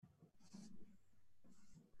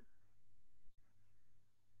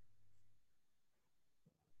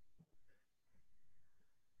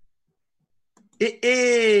It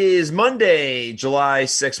is Monday, July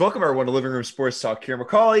 6th. Welcome everyone to Living Room Sports Talk. Kieran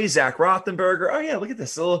McCauley, Zach Rothenberger. Oh yeah, look at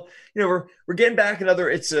this. A little, we're getting back another.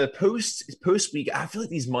 It's a post week. I feel like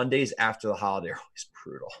these Mondays after the holiday are always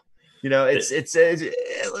brutal. It's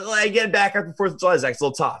like getting back after 4th of July, Zach, it's a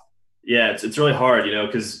little tough. Yeah, it's really hard,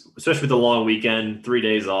 because especially with the long weekend, 3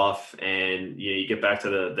 days off, and you get back to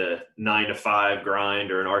the 9 to 5 grind,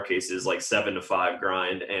 or in our cases like 7 to 5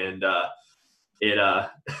 grind, and it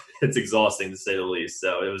it's exhausting to say the least.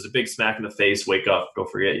 So it was a big smack in the face. Wake up, go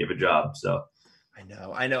forget you have a job. So I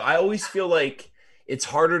know. I always feel like it's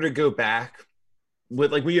harder to go back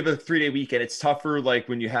with like when you have a 3 day weekend. It's tougher like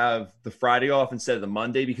when you have the Friday off instead of the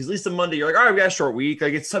Monday, because at least the Monday you're like, all right, we got a short week.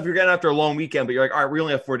 Like it's tough. You're getting after a long weekend, but you're like, all right, we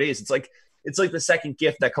only have 4 days. It's like the second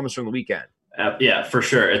gift that comes from the weekend. yeah, for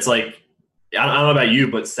sure. It's like I don't know about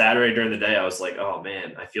you, but Saturday during the day, I was like, oh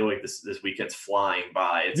man, I feel like this weekend's flying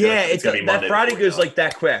by. It's gonna be that Monday Friday goes like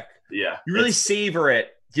that quick. Yeah, You really savor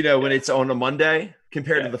it, when it's on a Monday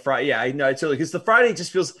compared to the Friday. Yeah, I know. I totally, because the Friday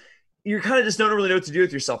just feels, you're kind of just don't really know what to do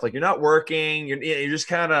with yourself. Like you're not working. You're just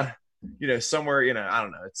kind of, somewhere. I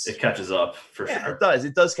don't know. It catches up for yeah, sure. it does.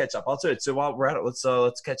 It does catch up. I'll tell you. So while we're at it,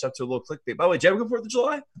 let's catch up to a little clickbait. By the way, did you have a good 4th of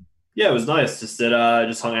July? Yeah, it was nice. Just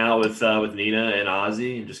hung out with Nina and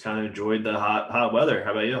Ozzy and just kind of enjoyed the hot weather.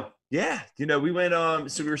 How about you? Yeah, we went.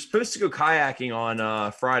 So we were supposed to go kayaking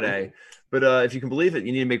on Friday, but if you can believe it,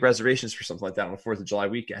 you need to make reservations for something like that on the 4th of July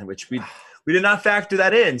weekend, which we did not factor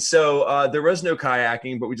that in. So there was no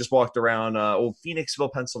kayaking, but we just walked around old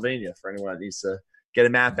Phoenixville, Pennsylvania. For anyone that needs to get a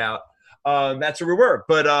map out, that's where we were.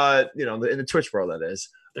 But in the Twitch world, that is.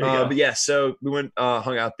 There you go. But yeah, so we went,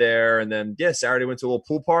 hung out there, and then Saturday went to a little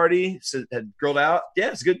pool party. So had grilled out. Yeah,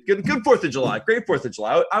 it's good 4th of July. Great 4th of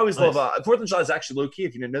July. I always Nice. love 4th of July is actually low key.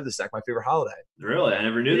 If you didn't know this, Zach, my favorite holiday. Really? I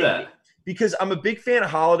never knew that. Because I'm a big fan of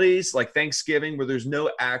holidays like Thanksgiving, where there's no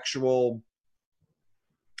actual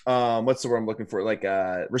what's the word I'm looking for? Like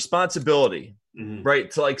responsibility, right?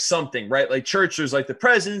 To like something, right? Like church, there's like the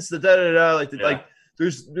presents, the da-da-da, like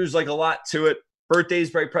there's like a lot to it.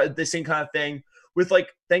 Birthdays, right? The same kind of thing. With like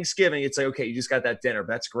Thanksgiving, it's like, okay, you just got that dinner.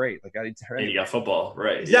 That's great. Like I need to, And you got football,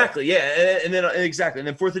 right? Exactly. Yeah. And then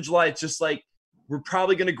 4th of July, it's just like, we're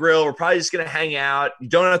probably going to grill. We're probably just going to hang out. You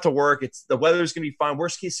don't have to work. The weather's going to be fine.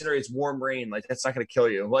 Worst case scenario, it's warm rain. Like that's not going to kill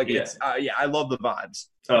you. Like I love the vibes.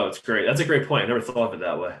 Oh, it's great. That's a great point. I never thought of it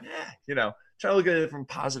that way. Yeah. Try to look at it from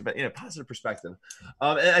positive perspective.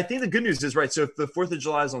 And I think the good news is, right, so if the 4th of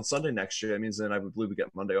July is on Sunday next year, that means then I would believe we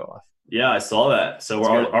get Monday off. Yeah, I saw that. So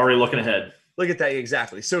we're already looking ahead. Look at that.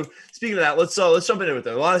 Exactly. So speaking of that, let's jump into it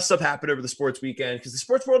though. A lot of stuff happened over the sports weekend because the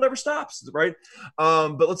sports world never stops, right?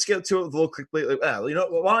 But let's get to it with a little quickly. Why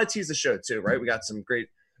don't I tease the show too, right? We got some great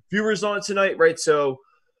viewers on it tonight, right? So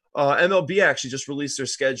MLB actually just released their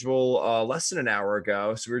schedule less than an hour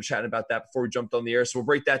ago. So we were chatting about that before we jumped on the air. So we'll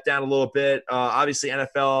break that down a little bit. Obviously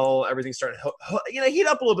NFL, everything's starting to heat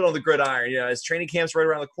up a little bit on the gridiron. As training camp's right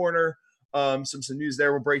around the corner. Some news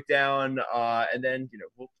there we'll break down, and then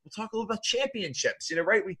we'll talk a little about championships.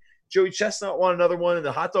 Right? Joey Chestnut won another one in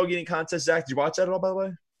the hot dog eating contest. Zach, did you watch that at all? By the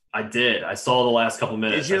way, I did. I saw the last couple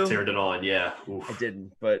minutes. Did you? I turned it on. Yeah, I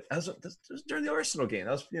didn't, but that was during the Arsenal game.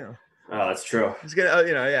 That was Oh, that's true. I was gonna,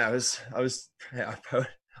 I was. Yeah, I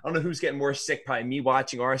don't know who's getting more sick, probably me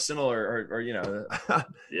watching Arsenal or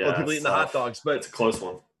people eating the hot dogs. But it's a close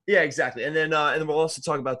one. Yeah, exactly. And then we'll also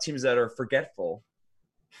talk about teams that are forgetful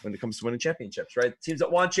when it comes to winning championships, right? Teams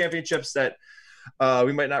that won championships that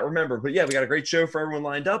we might not remember. But yeah, we got a great show for everyone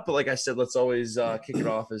lined up. But like I said, let's always kick it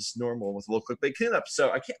off as normal with a little clickbait cleanup. So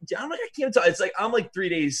I can't tell. It's like I'm like 3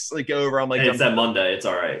 days over. I'm like, hey, it's that Monday. It's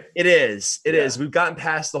all right. It is. It is. We've gotten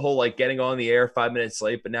past the whole like getting on the air 5 minutes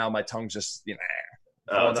late, but now my tongue's just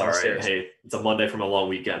Oh, it's all right. Hey, it's a Monday from a long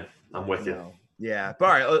weekend. I'm with you. Yeah. But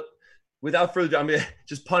all right. Without further ado, I'm gonna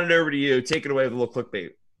just punt it over to you. Take it away with a little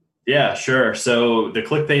clickbait. Yeah, sure. So the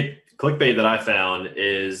clickbait that I found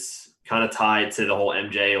is kind of tied to the whole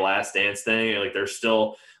MJ Last Dance thing. Like there's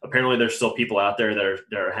still people out there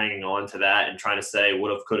that are hanging on to that and trying to say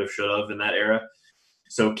would have, could have, should have in that era.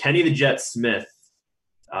 So Kenny the Jet Smith,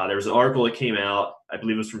 there was an article that came out, I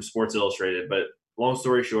believe it was from Sports Illustrated, but long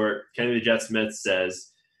story short, Kenny the Jet Smith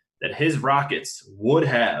says that his Rockets would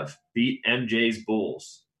have beat MJ's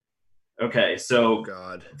Bulls. Okay, so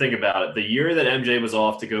think about it. The year that MJ was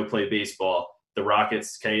off to go play baseball, the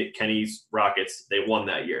Rockets, Kenny's Rockets, they won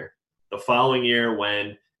that year. The following year,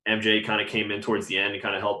 when MJ kind of came in towards the end and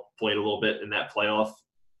kind of helped played a little bit in that playoff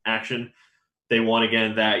action, they won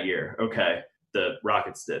again that year. Okay, the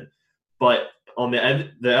Rockets did. But on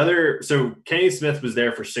the other, so Kenny Smith was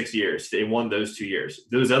there for 6 years. They won those 2 years.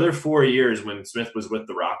 Those other 4 years when Smith was with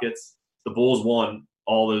the Rockets, the Bulls won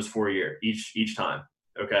all those 4 years each time.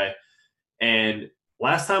 Okay. And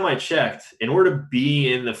last time I checked, in order to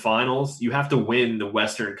be in the finals, you have to win the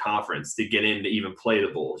Western Conference to get in to even play the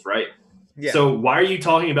Bulls, right? Yeah. So why are you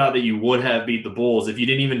talking about that you would have beat the Bulls if you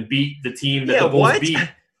didn't even beat the team that the Bulls beat,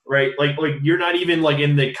 right? Like you're not even like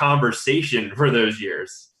in the conversation for those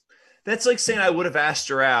years. That's like saying I would have asked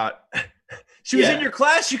her out. She was in your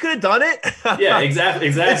class. You could have done it. Yeah, exactly.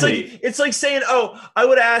 It's like saying, oh, I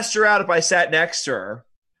would have asked her out if I sat next to her.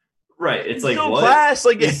 Right. It's like what? Class.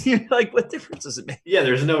 Like, like, what difference does it make? Yeah,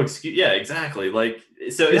 there's no excuse. Yeah, exactly. Like,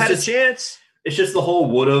 so you had a chance. It's just the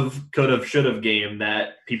whole would have, could have, should have game that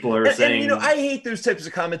people are saying. And, I hate those types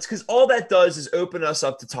of comments because all that does is open us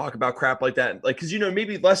up to talk about crap like that. Like, because,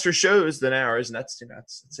 maybe lesser shows than ours. And that's,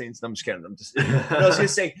 that's saying, I'm just kidding. I was going to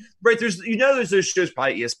say, right, there's those shows,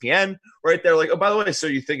 probably ESPN, right? They're like, oh, by the way, so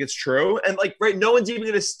you think it's true? And like, right, no one's even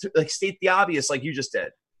going to like state the obvious like you just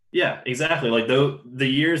did. Yeah, exactly. Like the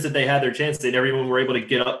years that they had their chance, they never even were able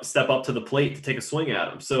to step up to the plate to take a swing at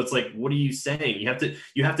them. So it's like, what are you saying? You have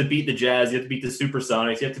to beat the Jazz, you have to beat the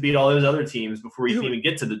Supersonics, you have to beat all those other teams before you can even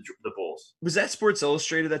get to the Bulls. Was that Sports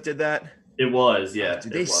Illustrated that did that? It was, yeah.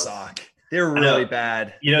 Dude, they suck. They're really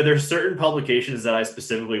bad. There's certain publications that I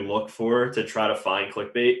specifically look for to try to find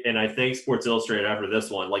clickbait, and I think Sports Illustrated after this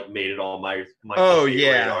one made it all my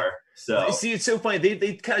radar. So see, it's so funny.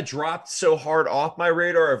 They kind of dropped so hard off my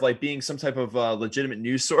radar of like being some type of legitimate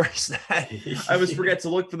news source that I always forget to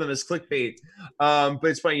look for them as clickbait. But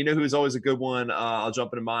it's funny. Who's always a good one? I'll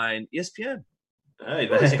jump into mine. ESPN. Hey,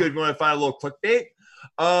 that's good. You want to find a little clickbait?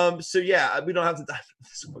 So yeah, we don't have to dive into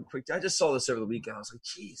this one quick. I just saw this over the weekend. I was like,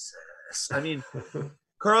 Jesus. I mean,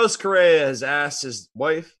 Carlos Correa has asked his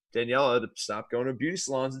wife Daniela to stop going to beauty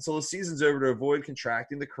salons until the season's over to avoid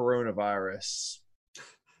contracting the coronavirus.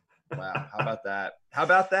 Wow, how about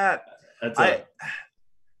that?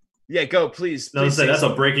 Go, please. No, that's a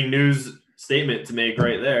breaking news statement to make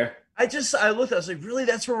right there. I looked, I was like, really?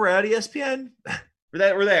 That's where we're at, ESPN?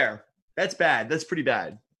 We're there. That's bad. That's pretty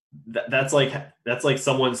bad. That's like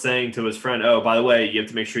someone saying to his friend, oh, by the way, you have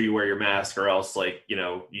to make sure you wear your mask or else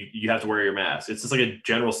you have to wear your mask. It's just like a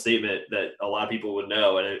general statement that a lot of people would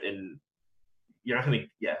know. And you're not going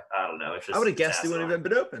to, I don't know. It's just, I would have guessed they wouldn't have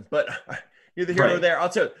been open, but neither here nor there. I'll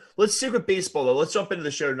tell you. Let's stick with baseball though. Let's jump into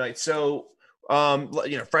the show tonight. So,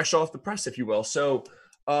 fresh off the press, if you will. So,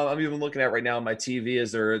 I'm even looking at right now on my TV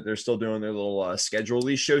as they're still doing their little schedule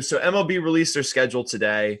release show. So MLB released their schedule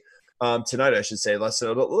today. Tonight, I should say, less than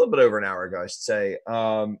a little bit over an hour ago, I should say.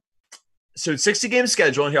 So it's 60 game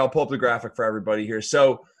schedule, and here I'll pull up the graphic for everybody here.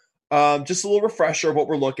 So just a little refresher of what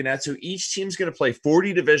we're looking at. So each team's going to play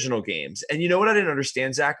 40 divisional games, and you know what I didn't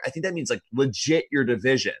understand, Zach? I think that means like legit your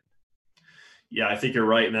division. Yeah, I think you're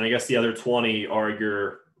right. And then I guess the other 20 are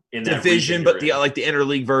your in that division, but the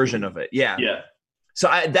interleague version of it. Yeah. Yeah. So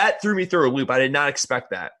that threw me through a loop. I did not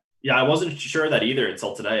expect that. Yeah, I wasn't sure of that either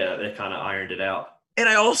until today. They kind of ironed it out. And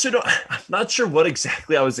I also I'm not sure what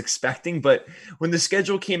exactly I was expecting, but when the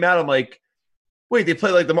schedule came out, I'm like, wait, they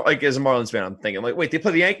play like as a Marlins fan, I'm thinking like, wait, they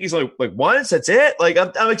play the Yankees like once, that's it? Like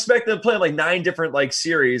I'm expecting to play like 9 different like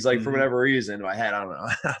series, like for whatever reason in my head, I don't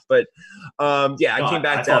know. But I came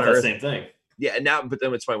back down to the same thing. Yeah, but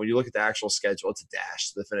then it's funny when you look at the actual schedule, it's a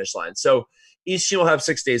dash to the finish line. So each team will have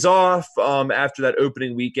 6 days off after that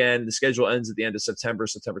opening weekend. The schedule ends at the end of September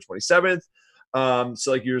 27th.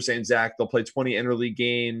 So like you were saying, Zach, they'll play 20 interleague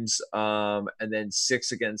games and then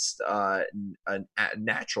 6 against a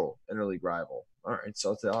natural interleague rival. All right,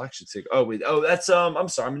 so I'll actually take. That's I'm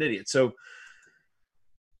sorry, I'm an idiot. So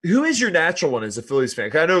who is your natural one as a Phillies fan?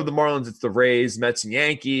 I know the Marlins, it's the Rays, Mets, and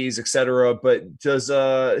Yankees, etc. But does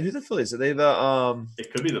who's the Phillies? Are they the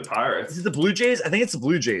It could be the Pirates. Is it the Blue Jays? I think it's the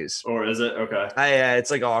Blue Jays. Or is it? Okay. It's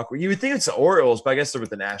like awkward. You would think it's the Orioles, but I guess they're with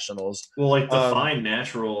the Nationals. Well, like define a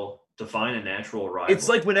natural rival. It's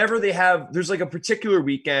like whenever there's like a particular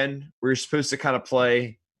weekend where you're supposed to kind of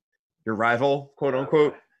play your rival, quote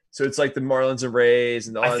unquote. Okay. So it's like the Marlins and Rays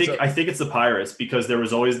and all that. I think it's the Pirates because there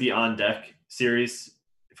was always the on deck series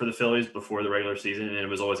for the Phillies before the regular season, and it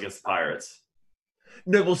was always against the Pirates.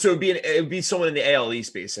 No, well, so it'd be someone in the AL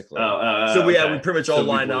East, basically. So we pretty much all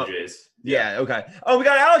line up. Yeah, okay. Oh, we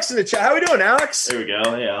got Alex in the chat. How we doing, Alex? There we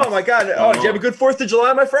go. Yeah. Oh my God. Oh, did you have a good 4th of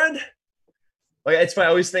July, my friend? Like, it's funny. I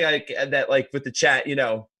always think that like with the chat,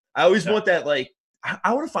 I always want that like.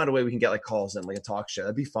 I want to find a way we can get like calls in like a talk show.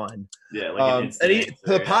 That'd be fun. Yeah, like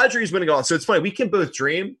the Padres winning on. So it's funny. We can both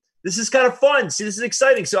dream. This is kind of fun. See, this is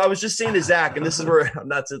exciting. So I was just saying to Zach, and this is where I'm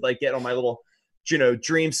not to like get on my little,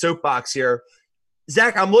 dream soapbox here.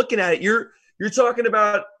 Zach, I'm looking at it. Your you're talking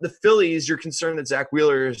about the Phillies. You're concerned that Zach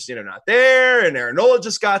Wheeler's, not there, and Aaron Nola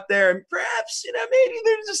just got there, and perhaps, maybe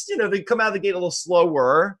they're just, they come out of the gate a little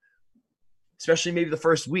slower, especially maybe the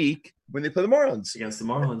first week when they play the Marlins. Against the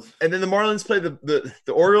Marlins. And then the Marlins play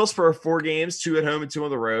the Orioles for 4 games, 2 at home and 2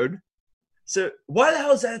 on the road. So why the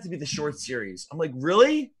hell does that have to be the short series? I'm like,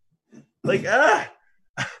 really? Like,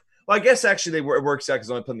 Well, I guess actually it works out because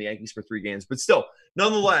they're only playing the Yankees for 3 games. But still,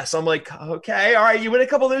 nonetheless, I'm like, okay, all right, you win a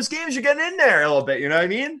couple of those games, you're getting in there a little bit. You know what I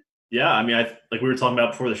mean? Yeah, I mean, like we were talking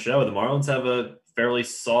about before the show, the Marlins have a fairly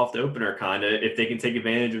soft opener kind of if they can take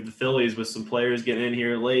advantage of the Phillies with some players getting in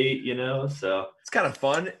here late, so. It's kind of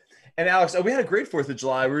fun. And Alex, we had a great 4th of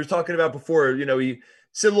July. We were talking about before, we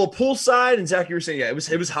sit a little poolside, and Zach, you were saying, it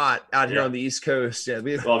was hot out here on the East Coast. Yeah,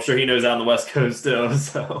 well, I'm sure he knows out on the West Coast too.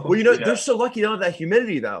 So, well, they're so lucky they don't have that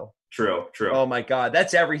humidity though. True. Oh my God,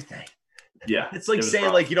 that's everything. Yeah, it's like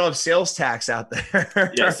saying like you don't have sales tax out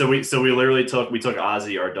there. Yeah, so we literally took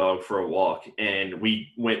Ozzy, our dog, for a walk, and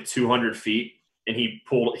we went 200 feet, and he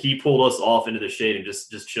pulled us off into the shade and just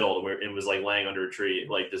chilled, and was like laying under a tree,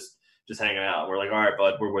 like just hanging out. We're like, all right,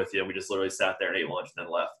 bud, we're with you. And we just literally sat there and ate lunch and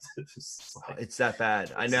then left. It's that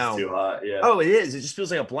bad. I know. It's too hot. Yeah. Oh, it is. It just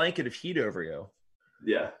feels like a blanket of heat over you.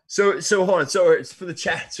 Yeah. So hold on. So it's for the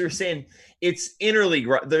chat. So we're saying it's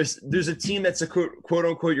interleague. There's a team that's a quote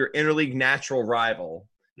unquote your interleague natural rival.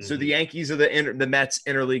 Mm-hmm. So the Yankees are the Mets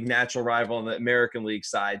interleague natural rival on the American League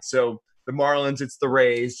side. So the Marlins, it's the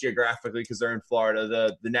Rays geographically because they're in Florida.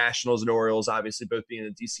 The Nationals and Orioles, obviously, both being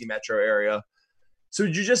in the DC metro area. So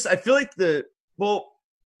I feel like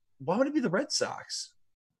why would it be the Red Sox?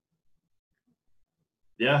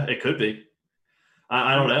 Yeah, it could be.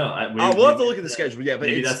 I don't know. We'll have to look at the schedule. Yeah, but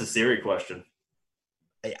maybe that's a Siri question.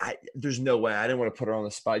 There's no way. I didn't want to put her on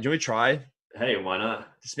the spot. Do you want me to try? Hey, why not?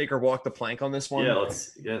 Just make her walk the plank on this one? Yeah,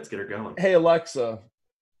 let's get her going. Hey, Alexa,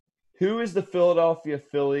 who is the Philadelphia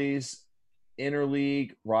Phillies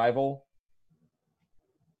interleague rival?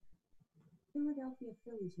 Philadelphia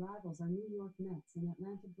Phillies rivals are New York Mets and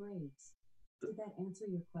Atlanta Braves. Did that answer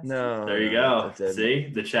your question? No. There you go.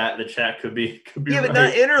 See, the chat could be. Yeah, but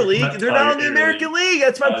not interleague. They're not on the American League.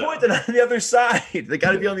 That's my point. They're not on the other side. They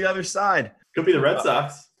got to be on the other side. Could be the Red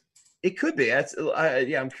Sox. It could be.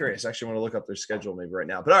 I'm curious. I actually want to look up their schedule maybe right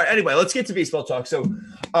now. But all right, anyway, let's get to baseball talk. So,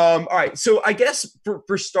 all right. So I guess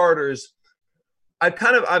for starters, I've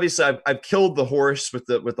kind of I've killed the horse with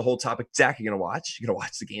the whole topic. Zach, you're gonna watch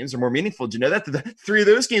the games. They're more meaningful. Did you know that the 3 of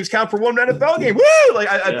those games count for 1 NFL game? Woo! Like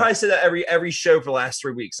I probably say that every show for the last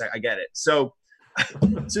 3 weeks. I get it. So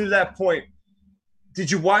to that point,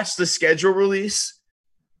 did you watch the schedule release?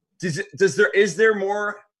 Is there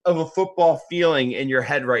more of a football feeling in your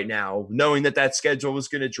head right now, knowing that schedule was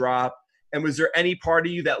going to drop? And was there any part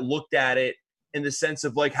of you that looked at it in the sense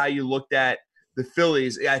of like how you looked at the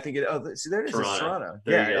Phillies? Yeah, I think there it is. It's Toronto.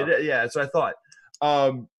 Yeah, that's what I thought.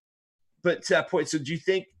 But to that point, so did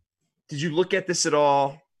you look at this at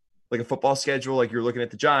all, like a football schedule, like you're looking at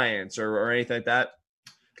the Giants or anything like that?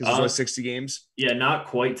 Because there's only 60 games. Yeah, not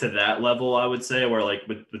quite to that level, I would say, where like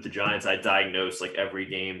with the Giants, I diagnosed like every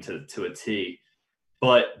game to a T.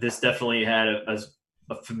 But this definitely had a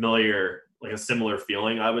familiar, like a similar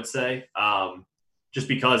feeling, I would say. Just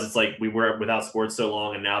because it's like we were without sports so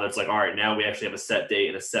long, and now it's like, all right, now we actually have a set date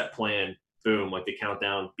and a set plan. Boom, like the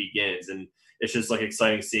countdown begins, and it's just like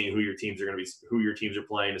exciting seeing who your teams are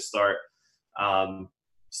playing to start.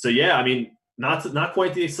 So yeah, I mean, not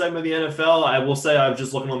quite the excitement of the NFL. I will say I was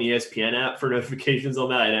just looking on the ESPN app for notifications on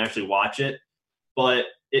that. I didn't actually watch it, but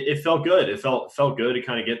it felt good. It felt good to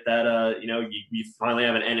kind of get that. You finally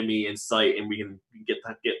have an enemy in sight, and we can get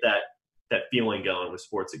that feeling going with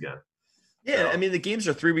sports again. Yeah, so, I mean, the games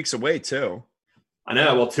are 3 weeks away, too. I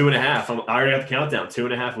know. Well, 2.5. I already got the countdown.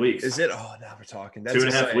 2.5 weeks. Is it? Oh, now we're talking. That's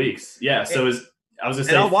 2.5 weeks. Yeah. So I was just saying.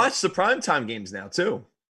 And I'll watch the primetime games now, too.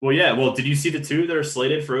 Well, yeah. Well, did you see the 2 that are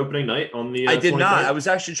slated for opening night on the I did 23rd? Not. I was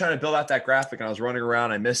actually trying to build out that graphic, and I was running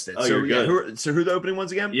around. I missed it. Oh, so, you're good. Who are the opening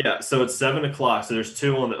ones again? Yeah. So it's 7:00. So there's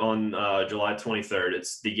 2 on July 23rd.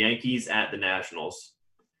 It's the Yankees at the Nationals.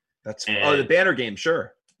 The banner game.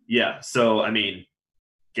 Sure. Yeah. So, I mean,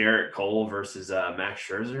 Garrett Cole versus Max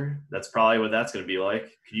Scherzer. That's probably what that's going to be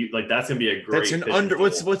like. That's going to be a great. That's an under.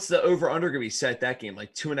 What's the over under going to be set that game?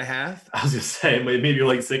 Like 2.5. I was just saying maybe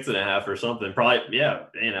like 6.5 or something. Probably,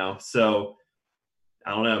 yeah. So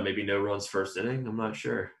I don't know. Maybe no runs first inning. I'm not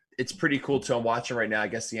sure. It's pretty cool too. I'm watching right now. I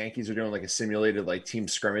guess the Yankees are doing like a simulated like team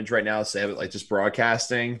scrimmage right now. So they have it like just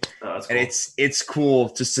broadcasting, that's cool. And it's cool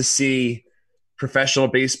just to see professional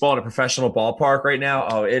baseball in a professional ballpark right now.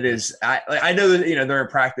 Oh, it is. I know that they're in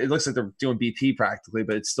practice. It looks like they're doing BP practically,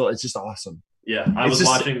 but it's just awesome. Yeah, I was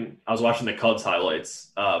watching the Cubs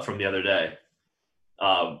highlights from the other day,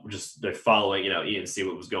 just like following, Ian, see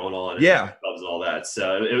what was going on. And Yeah. Cubs and all that.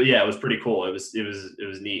 So it was pretty cool. It was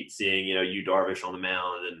neat seeing, Yu Darvish on the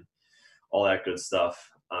mound and all that good stuff.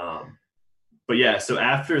 But yeah, so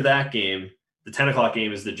after that game, the 10 o'clock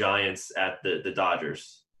game is the Giants at the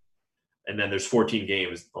Dodgers. And then there's 14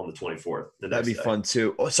 games on the 24th. That'd be fun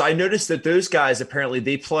too. So I noticed that those guys, apparently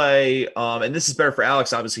they play, and this is better for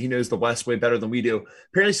Alex. Obviously he knows the West way better than we do.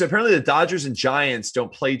 Apparently the Dodgers and Giants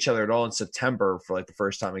don't play each other at all in September for like the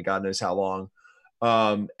first time in God knows how long.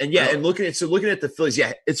 And looking at the Phillies,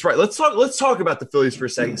 yeah, it's right. Let's talk about the Phillies for a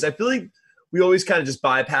second. Cause I feel like we always kind of just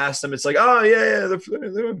bypass them. It's like, oh yeah,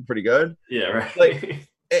 they're pretty good. Yeah. Right. Like,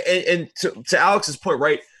 and to Alex's point,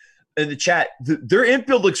 right, in the chat, their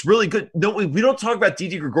infield looks really good. We don't talk about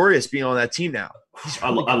Didi Gregorius being on that team now.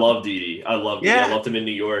 Really I love Didi. I loved him in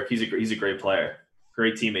New York. He's a great player,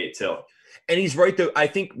 great teammate too. And he's right though. I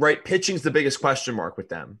think pitching's the biggest question mark with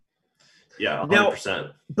them. Yeah, 100%.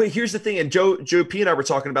 Now, but here's the thing, and Joe P and I were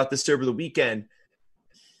talking about this over the weekend.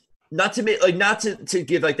 Not to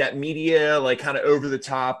give like that media like kind of over the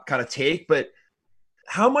top kind of take, but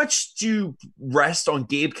how much do you rest on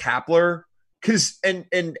Gabe Kapler? Because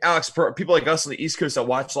and Alex, for people like us on the East Coast that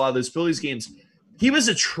watch a lot of those Phillies games, he was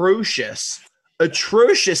atrocious. And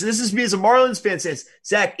this is me as a Marlins fan saying,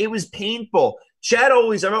 Zach, it was painful. Chad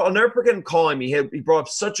I'll never forget him calling me. He brought up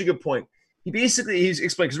such a good point. He's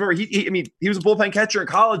explained, because remember, he was a bullpen catcher in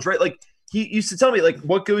college, right? Like he used to tell me like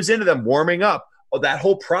what goes into them warming up, that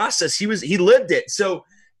whole process. He lived it. So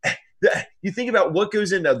you think about what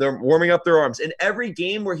goes into them warming up their arms. In every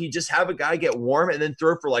game where he just have a guy get warm and then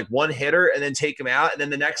throw for like one hitter and then take him out, and then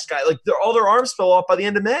the next guy, like all their arms fell off by the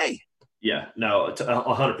end of May. Yeah, no,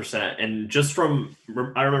 100%. And just I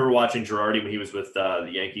remember watching Girardi when he was with the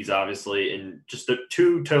Yankees, obviously, and just the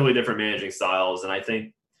two totally different managing styles. And I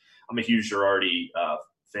think I'm a huge Girardi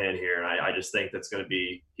fan here, and I just think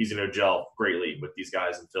he's going to gel greatly with these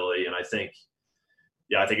guys in Philly. And I think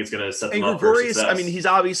it's going to set them up for success. I mean, he's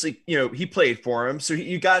obviously, he played for him. So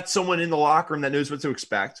you got someone in the locker room that knows what to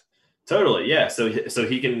expect. Totally, yeah. So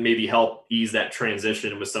he can maybe help ease that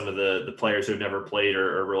transition with some of the players who've never played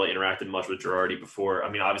or really interacted much with Girardi before. I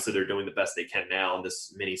mean, obviously they're doing the best they can now in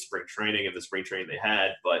this mini spring training and the spring training they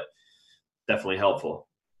had, but definitely helpful.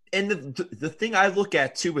 And the thing I look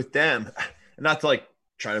at too with them, not to like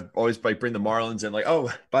try to always like bring the Marlins in, like,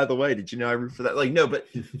 oh, by the way, did you know I root for that? Like, no, but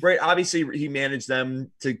right, obviously he managed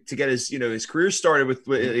them to get his career started with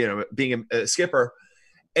being a skipper.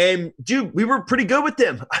 And dude, we were pretty good with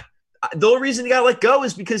them. The only reason he got let go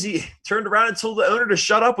is because he turned around and told the owner to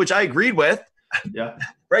shut up, which I agreed with. Yeah.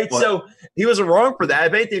 Right. What? So he wasn't wrong for that.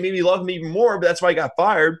 If anything, maybe loved him even more, but that's why he got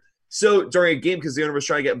fired. So during a game, because the owner was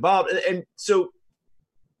trying to get involved. And so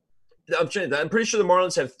I'm pretty sure the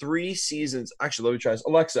Marlins have 3 seasons. Actually, let me try this.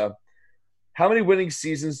 Alexa, how many winning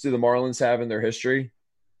seasons do the Marlins have in their history?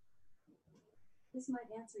 This might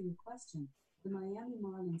answer your question. The Miami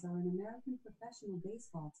Marlins are an American professional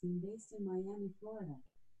baseball team based in Miami, Florida.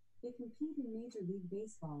 They compete in Major League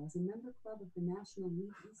Baseball as a member club of the National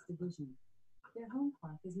League East Division. Their home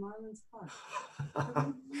park is Marlins Park.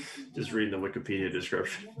 Just reading the Wikipedia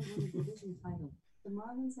description. Never won a division title. The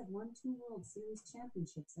Marlins have won 2 World Series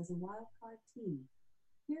championships as a wild card team.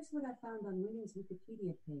 Here's what I found on Winning's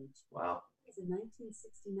Wikipedia page. Wow. It's a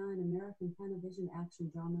 1969 American Panavision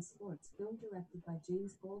action drama sports film directed by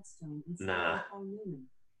James Goldstone and starring Paul Newman,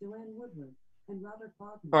 Joanne Woodward, and Robert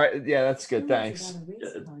Bogman. All right, yeah, that's good. Thanks.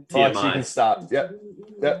 Alexa, you can stop.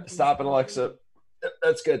 Yep, stop it, Alexa. Yep,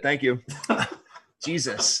 that's good. Thank you.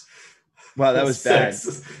 Jesus. Wow, that was bad.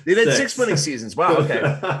 They did 6 winning seasons. Wow, okay.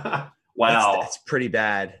 Wow. That's pretty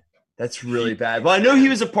bad. That's really bad. Well, I know he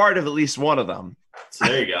was a part of at least one of them. So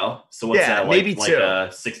there you go. So what's that? Maybe 2.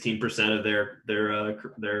 16% of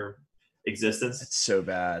their existence. It's so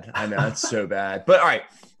bad. I know it's so bad. But all right.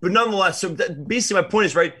 But nonetheless, so basically my point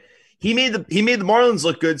is, right, he made the Marlins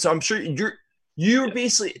look good. So I'm sure you're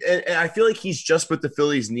basically, and I feel like he's just what the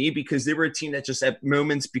Phillies need, because they were a team that just at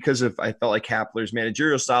moments, because of, I felt like Kapler's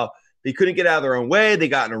managerial style, they couldn't get out of their own way. They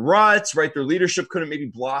got in a rut, right? Their leadership couldn't maybe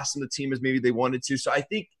blossom the team as maybe they wanted to. So I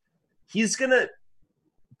think he's going to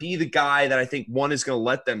be the guy that I think, 1, is going to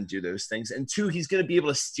let them do those things, and 2, he's going to be able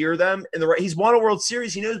to steer them in the right. He's won a World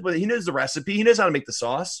Series. He knows the recipe. He knows how to make the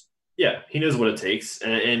sauce. Yeah, he knows what it takes.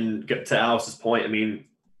 And to Alex's point, I mean,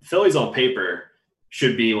 Phillies on paper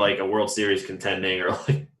should be like a World Series contending or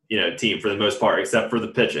team for the most part, except for the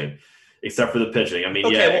pitching. I mean,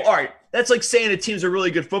 okay, well, all right. That's like saying a team's a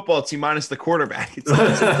really good football team minus the quarterback. It's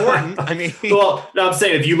important. I mean, well, no, I'm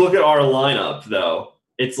saying if you look at our lineup, though,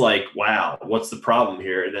 it's like, wow, what's the problem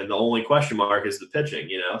here? And then the only question mark is the pitching.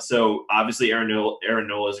 So obviously Aaron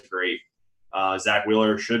Nola is great. Zach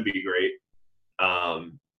Wheeler should be great.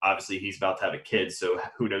 Obviously, he's about to have a kid, so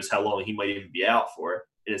who knows how long he might even be out for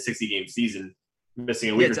in a 60-game season. Missing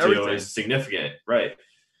a week or two everything. is significant, right?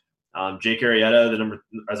 Jake Arrieta,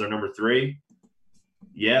 as our number 3,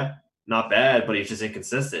 yeah, not bad, but he's just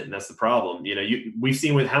inconsistent, and that's the problem. We've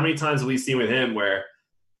seen with how many times have we seen with him where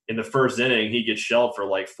in the first inning he gets shelled for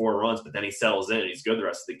like 4 runs, but then he settles in and he's good the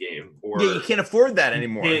rest of the game. Or you can't afford that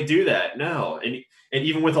anymore. You can't do that, no. And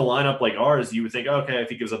even with a lineup like ours, you would think, okay, if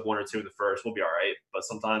he gives up 1 or 2 in the first, we'll be all right. But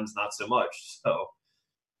sometimes not so much. So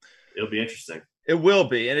it'll be interesting. It will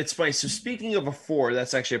be. And it's funny. So speaking of a Ford,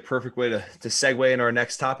 that's actually a perfect way to segue into our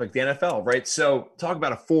next topic, the NFL, right? So talk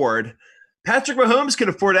about a Ford. Patrick Mahomes can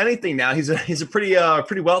afford anything now. He's a pretty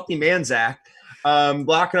wealthy man, Zach.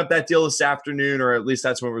 Locking up that deal this afternoon, or at least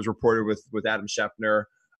that's when it was reported with Adam Schefter.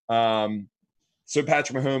 So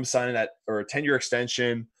Patrick Mahomes signing that, or a 10-year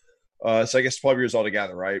extension. So I guess 12 years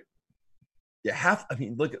altogether, right? Yeah,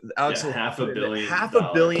 look, Alex, $500 million.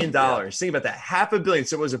 $500 million. Yeah. Think about that, $500 million.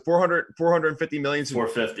 So was it 450 million?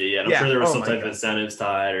 450. Yeah, I'm sure there was some type of incentives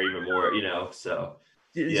tied, or even more. So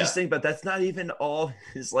just think about that's not even all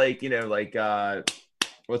his what's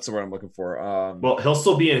the word I'm looking for? Well, he'll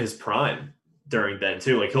still be in his prime during then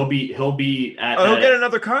too. Like he'll be at. He'll get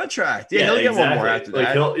another contract. Yeah, he'll get one more after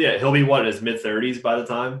that. He'll be in his mid-30s by the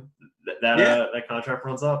time that contract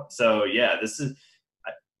runs up. So this is.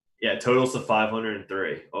 Yeah, totals to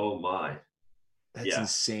 503. Oh my, that's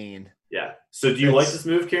insane. Yeah. So, do you like this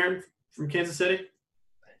move, Karen, from Kansas City?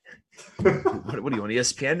 What do you want,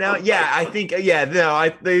 ESPN now? Yeah, I think. Yeah,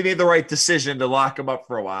 no, they made the right decision to lock him up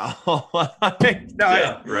for a while. Right.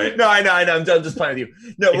 No, I know. I'm just playing with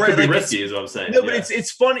you. No, it right? Could be risky, is what I'm saying. No, but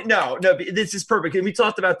it's funny. No, this is perfect. And we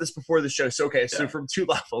talked about this before the show. So so from 2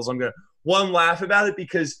 levels, I'm gonna laugh about it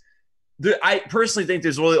because I personally think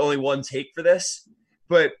there's really only one take for this.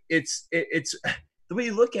 But it's the way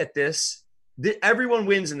you look at this, everyone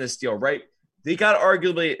wins in this deal, right? They got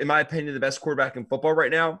arguably, in my opinion, the best quarterback in football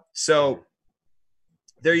right now. So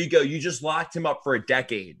there you go. You just locked him up for a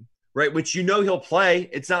decade, right? Which he'll play.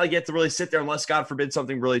 It's not like you have to really sit there unless, God forbid,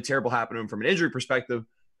 something really terrible happened to him from an injury perspective.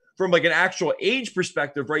 From like an actual age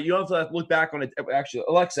perspective, right? You don't have to look back on it. Actually,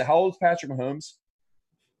 Alexa, how old is Patrick Mahomes?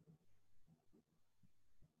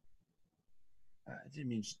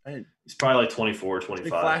 He's probably like 24, 25. They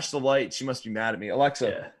flashed the light. She must be mad at me.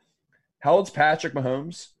 Alexa, how old's Patrick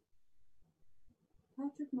Mahomes?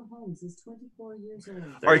 Patrick Mahomes is 24 years old.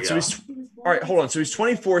 All right, hold on. So he's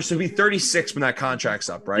 24, so he'll be 36 when that contract's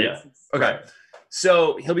up, right? Yeah. Okay. Right.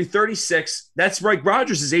 So he'll be 36. That's like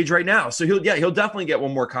Rodgers' age right now. So he'll definitely get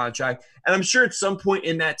one more contract. And I'm sure at some point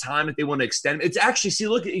in that time, if they want to extend it's actually,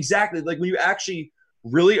 look exactly like when you actually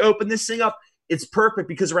really open this thing up, it's perfect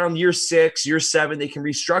because around year 6, year 7, they can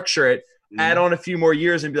restructure it, add on a few more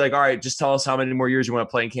years and be like, all right, just tell us how many more years you want to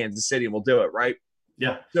play in Kansas City and we'll do it, right?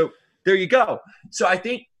 Yeah. So there you go. So I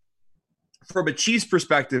think from a Chiefs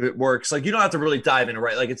perspective, it works. Like you don't have to really dive into,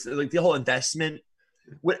 right? Like it's like the whole investment,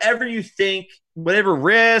 whatever you think, whatever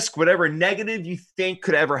risk, whatever negative you think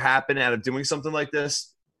could ever happen out of doing something like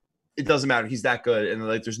this, it doesn't matter. He's that good. And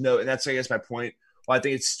like, and that's, I guess, my point. Well, I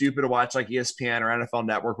think it's stupid to watch like ESPN or NFL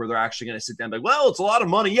Network where they're actually going to sit down and be like, well, it's a lot of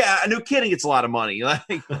money. Yeah, no kidding. It's a lot of money. Like,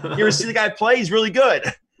 you ever see the guy play? He's really good.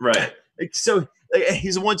 Right. So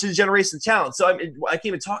he's a once-in-a-generation talent. So I can't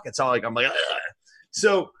even talk. It's all like, I'm like, ugh.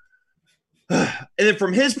 So, and then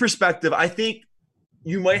from his perspective, I think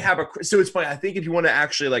you might have so it's funny. I think if you want to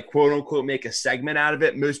actually like quote unquote make a segment out of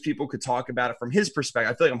it, most people could talk about it from his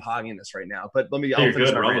perspective. I feel like I'm hogging this right now, but I'll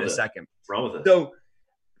finish my rant in a second. Wrong with it. So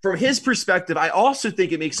from his perspective, I also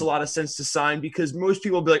think it makes a lot of sense to sign because most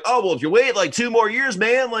people will be like, oh, well, if you wait like 2 more years,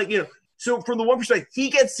 man, like, so from the one perspective, he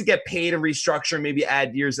gets to get paid and restructure and maybe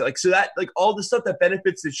add years. Like, so that like all the stuff that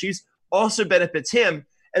benefits the Chiefs also benefits him.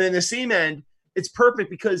 And then the same end, it's perfect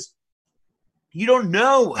because you don't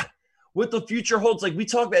know what the future holds. Like we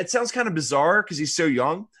talk about, it sounds kind of bizarre because he's so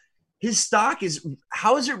young. His stock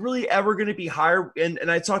how is it really ever going to be higher? And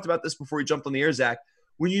I talked about this before we jumped on the air, Zach.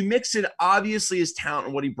 When you mix in obviously his talent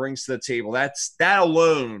and what he brings to the table, that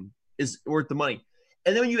alone is worth the money.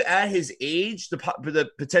 And then when you add his age, the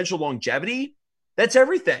potential longevity, that's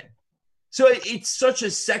everything. So it's such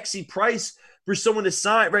a sexy price for someone to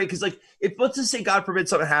sign, right? Because like, if let's just say, God forbid,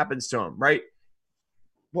 something happens to him, right?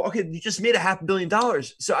 Well, okay, you just made $500 million.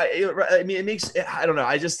 So I mean, it makes, I don't know.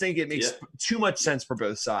 I just think it makes too much sense for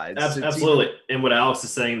both sides. Absolutely. And what Alex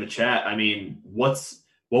is saying in the chat, I mean, what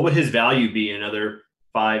would his value be in another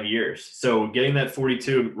 5 years? So getting that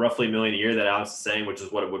 42 roughly million a year that Alex is saying, which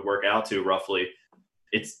is what it would work out to roughly,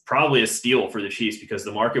 it's probably a steal for the Chiefs because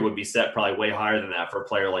the market would be set probably way higher than that for a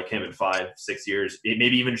player like him in 5-6 years,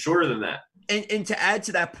 maybe even shorter than that. And to add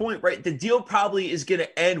to that point, right, the deal probably is going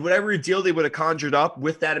to end whatever deal they would have conjured up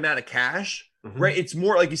with that amount of cash, right? It's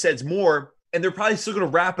more, like you said, it's more, and they're probably still going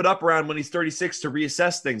to wrap it up around when he's 36 to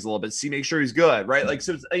reassess things a little bit, make sure he's good, right? Like,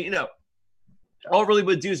 so, all it really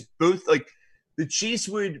would do is both, like, the Chiefs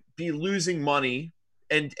would be losing money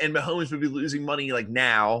and Mahomes would be losing money like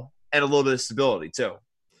now and a little bit of stability too.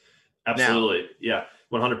 Absolutely. Yeah,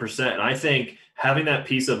 100%. And I think having that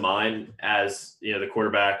peace of mind as, the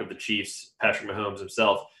quarterback of the Chiefs, Patrick Mahomes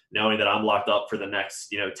himself, knowing that I'm locked up for the next,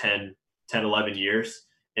 10, 11 years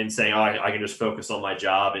and saying, I can just focus on my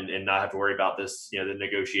job and not have to worry about this, the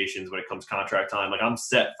negotiations when it comes contract time. Like I'm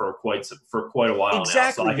set for quite a while now.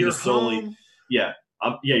 So I can just solely,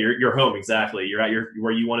 you're home. Exactly. You're at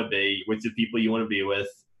where you want to be with the people you want to be with.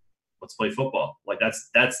 Let's play football. Like that's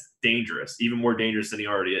dangerous, even more dangerous than he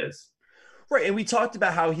already is. Right. And we talked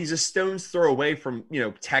about how he's a stone's throw away from,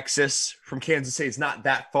 Texas, from Kansas City. It's not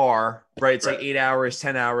that far, right? It's like 8 hours,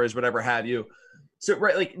 10 hours, whatever have you. So,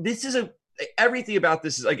 right. Like this is everything about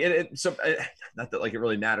this is like, not that like it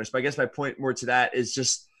really matters, but I guess my point more to that is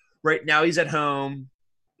just right now he's at home.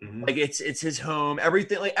 Mm-hmm. Like it's his home.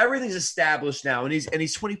 Everything's established now. And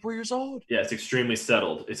he's 24 years old. Yeah. It's extremely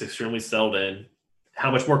settled. It's extremely settled in.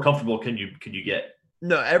 How much more comfortable can you get?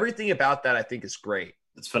 No, everything about that I think is great.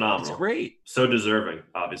 It's phenomenal. It's great. So deserving,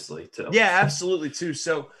 obviously, too. Yeah, absolutely, too.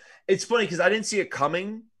 So it's funny because I didn't see it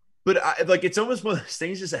coming, but it's almost one of those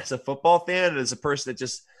things just as a football fan and as a person that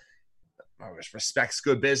just respects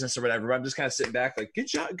good business or whatever. But I'm just kind of sitting back like, good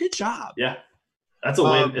job. Yeah, that's a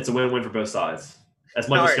win. It's a win-win for both sides. As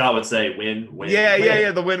Michael Scott would say, win.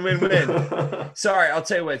 Yeah, the win. Sorry, I'll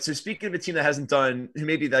tell you what. So speaking of a team that hasn't done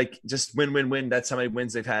maybe like just win, that's how many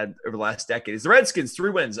wins they've had over the last decade. It's the Redskins, 3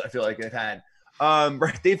 wins I feel like they've had.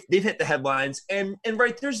 Right, they've hit the headlines, and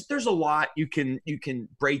right there's a lot you can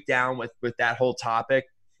break down with that whole topic.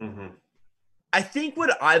 Mm-hmm. I think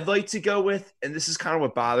what I'd like to go with, and this is kind of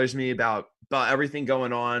what bothers me about everything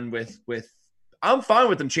going on with I'm fine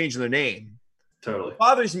with them changing their name. Totally. What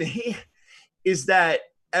bothers me is that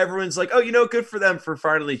everyone's like, oh, good for them for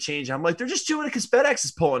finally changing. I'm like, they're just doing it because FedEx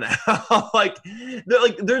is pulling out.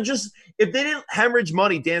 they're just, if they didn't hemorrhage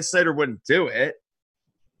money, Dan Snyder wouldn't do it.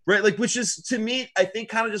 Right, like, which is, to me, I think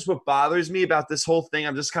kind of just what bothers me about this whole thing.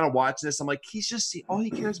 I'm just kind of watching this. I'm like, all he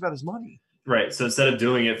cares about is money. Right, so instead of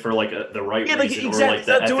doing it for, like, the right reason exactly. or, like,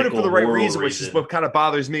 the not doing it for the right reason, which is what kind of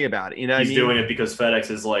bothers me about it. He's doing it because FedEx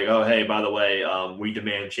is like, oh, hey, by the way, we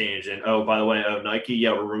demand change. And, oh, by the way, Nike,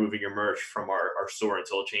 yeah, we're removing your merch from our store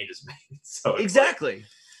until a change is made. So exactly.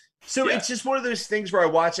 So it's just one of those things where I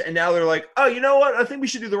watch it, and now they're like, oh, you know what? I think we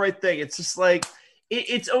should do the right thing. It's just like,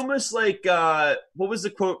 it's almost like, what was the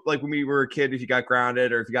quote? Like when we were a kid, if you got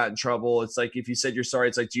grounded or if you got in trouble, it's like, if you said you're sorry,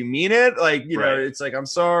 it's like, do you mean it? Like, know, it's like, I'm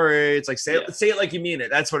sorry. It's like, say it like you mean it.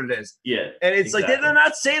 That's what it is. Yeah. And it's like, they're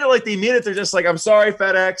not saying it like they mean it. They're just like, I'm sorry,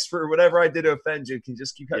 FedEx, for whatever I did to offend you. Can you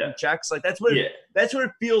just keep cutting checks? Like, that's what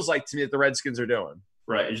it feels like to me that the Redskins are doing.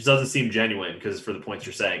 Right. It just doesn't seem genuine because for the points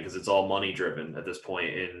you're saying, because it's all money driven at this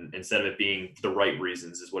point, and instead of it being the right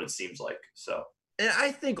reasons is what it seems like. So, and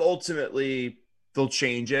I think ultimately they'll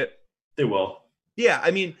change it. They will. Yeah,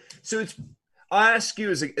 I mean, so I'll ask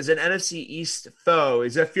you, as an NFC East foe,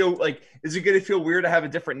 is it going to feel weird to have a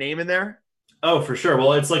different name in there? Oh, for sure.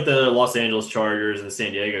 Well, it's like the Los Angeles Chargers and the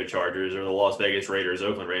San Diego Chargers, or the Las Vegas Raiders,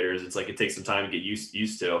 Oakland Raiders. It's like it takes some time to get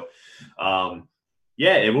used to.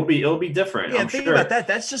 It'll be different. Yeah, think about that.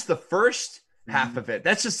 That's just the first half of it.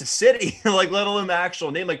 That's just a city, like let alone the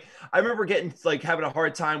actual name. Like I remember having a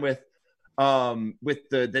hard time with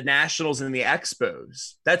the Nationals and the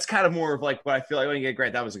Expos. That's kind of more of like what I feel like. When you get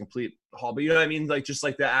Grant, that was a complete haul, but you know what I mean? Like just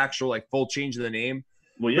like the actual like full change of the name.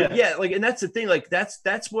 Well, yeah, but yeah. Like, and that's the thing. Like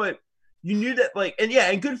that's what you knew that. Like, and yeah,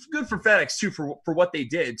 and good for FedEx too for what they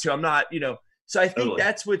did too. I'm not, So I think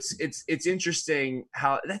that's what's it's interesting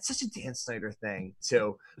how that's such a Dan Snyder thing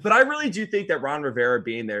too. But I really do think that Ron Rivera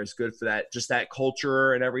being there is good for that, just that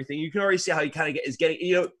culture and everything. You can already see how he kind of is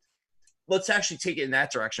getting. Let's actually take it in that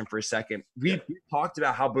direction for a second. We talked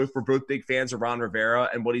about how we're both big fans of Ron Rivera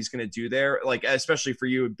and what he's going to do there. Like, especially for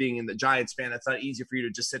you being in the Giants fan, that's not easy for you to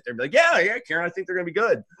just sit there and be like, yeah, Karen, I think they're going to be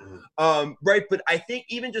good. Mm-hmm. Right. But I think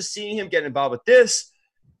even just seeing him get involved with this,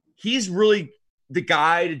 he's really the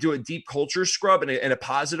guy to do a deep culture scrub in a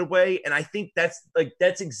positive way. And I think that's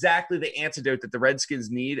exactly the antidote that the Redskins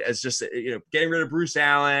need, as just, getting rid of Bruce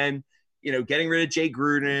Allen, getting rid of Jay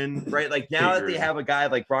Gruden, right? Like now that they have a guy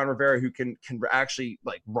like Ron Rivera who can actually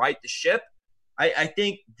like right the ship, I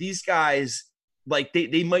think these guys, like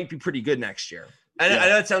they might be pretty good next year. And I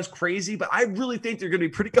know it sounds crazy, but I really think they're going to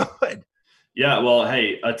be pretty good. Yeah, well,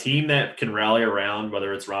 hey, a team that can rally around,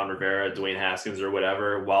 whether it's Ron Rivera, Dwayne Haskins, or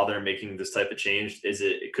whatever, while they're making this type of change,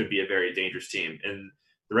 it could be a very dangerous team. And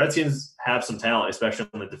the Redskins have some talent, especially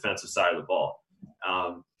on the defensive side of the ball.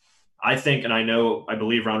 I think, and I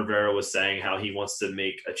believe Ron Rivera was saying how he wants to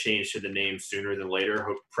make a change to the name sooner than later,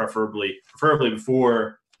 preferably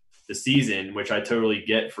before the season, which I totally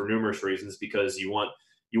get for numerous reasons, because you want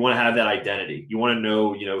to have that identity. You want to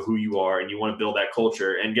know, who you are, and you want to build that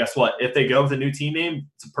culture. And guess what? If they go with a new team name,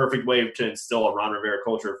 it's a perfect way to instill a Ron Rivera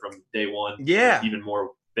culture from day one. Yeah, even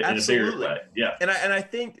more absolutely. in a bigger way. Yeah, and I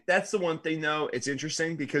think that's the one thing though. It's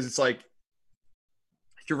interesting because it's like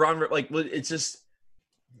if you're Ron, like it's just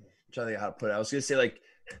I'm trying to think how to put it. I was gonna say like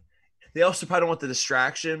they also probably don't want the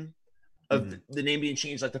distraction of the name being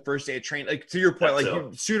changed like the first day of training. Like to your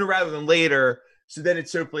point, sooner rather than later. So then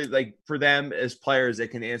it's simply like for them as players, they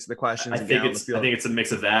can answer the questions. I think it's a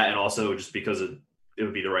mix of that, and also just because it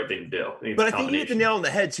would be the right thing to do. But I think you hit the nail on the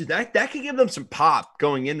head too. That could give them some pop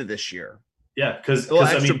going into this year. Yeah, because a little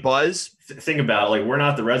extra buzz. Think about it, like we're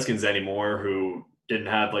not the Redskins anymore, who didn't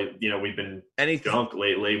have we've been junk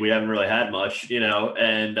lately. We haven't really had much,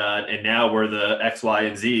 and now we're the X, Y,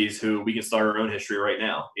 and Z's who we can start our own history right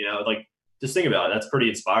now. Just think about it. That's pretty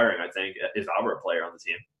inspiring. I think if I were a player on the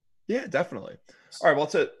team. Yeah, definitely. All right. Well,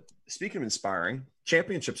 speaking of inspiring,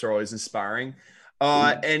 championships are always inspiring. All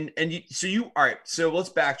right. So let's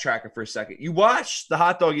backtrack it for a second. You watched the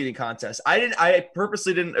hot dog eating contest. I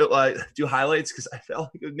purposely didn't do highlights because I felt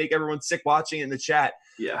like it would make everyone sick watching it in the chat.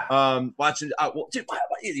 Yeah. Watching. Dude, why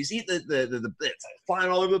these eat the it's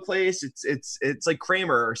flying all over the place. It's like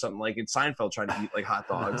Kramer or something, like in Seinfeld trying to eat like hot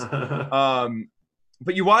dogs.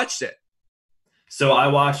 But you watched it. So I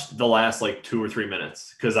watched the last 2 or 3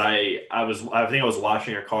 minutes because I think I was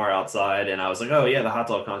washing a car outside and I was like, oh yeah, the hot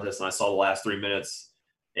dog contest, and I saw the last 3 minutes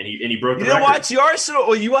and he broke the record. You didn't watch the Arsenal?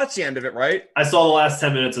 Well, you watched the end of it, right? I saw the last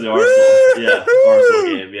 10 minutes of the Arsenal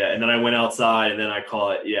game, yeah, and then I went outside and then I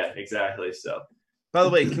call it, yeah, exactly. So, by the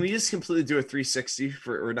way, can we just completely do a 360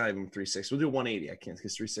 or not even 360? We'll do 180. I can't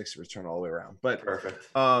because 360 was turned all the way around. But perfect.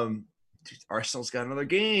 Dude, Arsenal's got another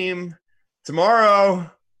game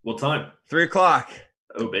tomorrow. What time? 3:00.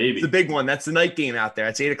 Oh, baby. It's the big one. That's the night game out there.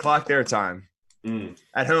 It's 8:00 their time.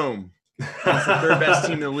 At home. That's the third best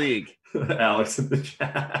team in the league. Alex in the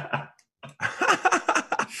chat.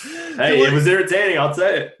 Hey, it was entertaining. I'll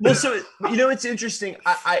say it. Well, so, it's interesting.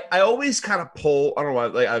 I always kind of pull. I don't know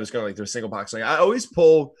why. I was going to do a single box thing. I always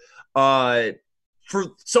pull for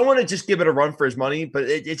someone to just give it a run for his money, but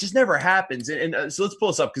it just never happens. And so let's pull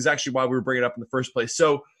this up because actually why we were bringing it up in the first place.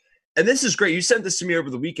 So, and this is great. You sent this to me over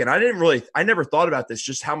the weekend. I never thought about this,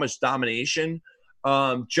 just how much domination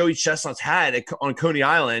Joey Chestnut's had on Coney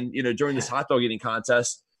Island, during this hot dog eating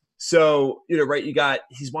contest. So,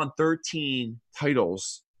 he's won 13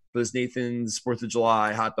 titles for this Nathan's 4th of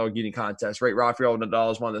July hot dog eating contest, right? Rafael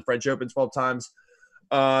Nadal's won the French Open 12 times.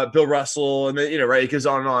 Bill Russell, and then, it goes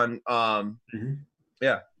on and on.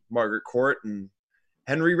 Yeah, Margaret Court and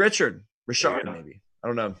Henry Richard, maybe. I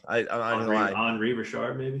don't know. I don't know why. Henri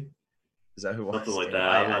Richard, maybe. Is that who it was? Something like that.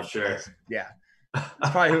 I'm not sure. Yeah.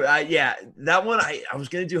 It's probably who. That one. I was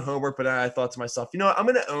gonna do homework, but I thought to myself, I'm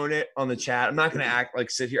gonna own it on the chat. I'm not gonna act like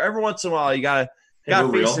sit here. Every once in a while, you gotta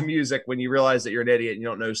face the music when you realize that you're an idiot and you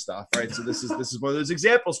don't know stuff, right? So this is one of those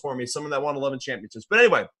examples for me. Someone that won 11 championships. But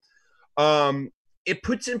anyway, it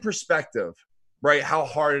puts in perspective, right, how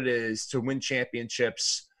hard it is to win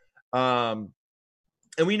championships. And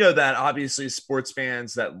we know that obviously sports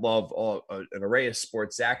fans that love an array of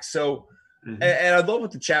sports, Zach. So. And I love what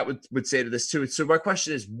the chat would say to this too. So my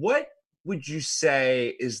question is, what would you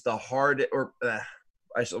say is the hardest, or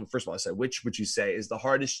first of all, I say, which would you say is the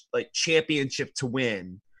hardest championship to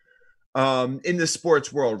win in the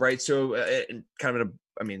sports world, right? So I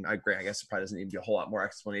agree. I guess it probably doesn't need to be a whole lot more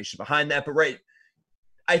explanation behind that, but right.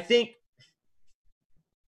 I think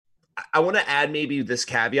I want to add maybe this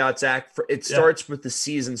caveat, Zach. Starts with the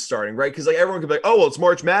season starting, right? Because everyone could be like, oh, well, it's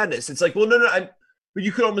March Madness. It's like, well, no. But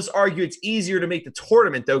you could almost argue it's easier to make the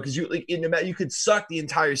tournament though, because you could suck the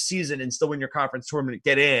entire season and still win your conference tournament,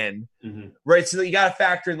 get in, right? So you got to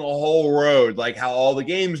factor in the whole road, like how all the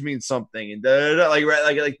games mean something, and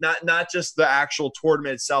not just the actual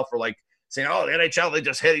tournament itself, or like saying, oh, the NHL, they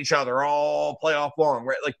just hit each other all playoff long,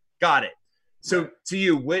 right? Like, got it. So to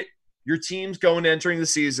you, what your team's entering the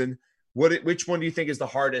season, which one do you think is the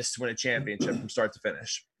hardest to win a championship from start to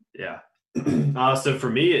finish? Yeah. So for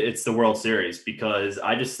me, it's the World Series, because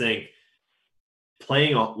I just think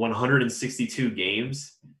playing 162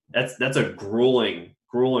 games, that's a grueling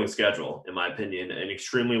schedule, in my opinion, an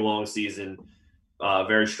extremely long season.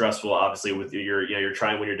 very stressful, obviously, with you're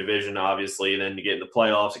trying to win your division, obviously, then you get in the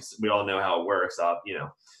playoffs. We all know how it works,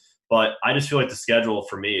 But I just feel like the schedule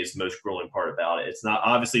for me is the most grueling part about it. It's not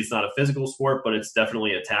a physical sport, but it's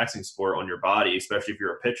definitely a taxing sport on your body, especially if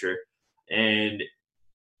you're a pitcher. And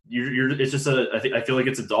it's just I feel like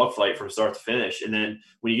it's a dogfight from start to finish. And then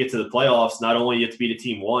when you get to the playoffs, not only you have to beat a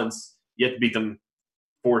team once, you have to beat them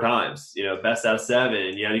 4 times, best out of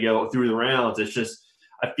 7. You have to go through the rounds. It's just,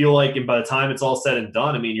 I feel like by the time it's all said and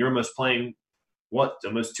done, I mean, you're almost playing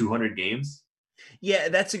almost 200 games. Yeah,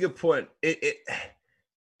 that's a good point.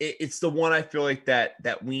 It's the one I feel like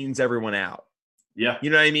that weans everyone out. Yeah. You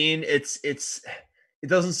know what I mean? It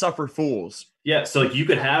doesn't suffer fools. Yeah, so you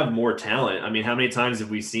could have more talent. I mean, how many times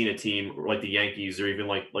have we seen a team like the Yankees or even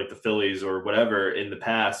like the Phillies or whatever in the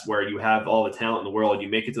past where you have all the talent in the world, you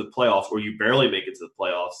make it to the playoffs or you barely make it to the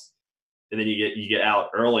playoffs, and then you get out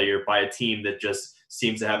earlier by a team that just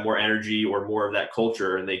seems to have more energy or more of that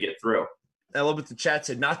culture, and they get through. I love what the chat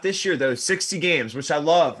said. Not this year though. 60 games, which I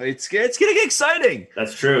love. It's gonna get exciting.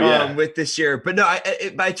 That's true. Yeah, with this year, but no, I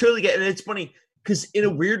totally get it. And it's funny. Because in a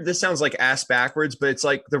weird, this sounds like ass backwards, but it's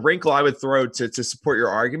like the wrinkle I would throw to support your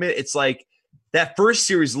argument. It's like that first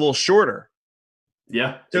series is a little shorter.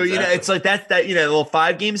 Yeah. So, exactly. It's like that little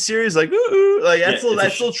 5-game series, like, ooh, like that's a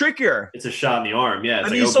little trickier. It's a shot in the arm. Yeah.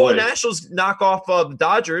 You saw the Nationals knock off the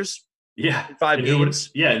Dodgers. Yeah. In 5 games.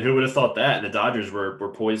 And who would have thought that? And the Dodgers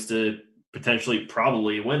were poised to potentially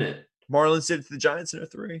probably win it. Marlins did it to the Giants in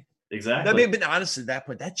 0-3. Exactly. I mean, but honestly, at that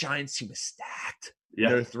point, that Giants team was stacked.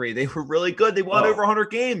 Yeah. 3. They were really good. They won over 100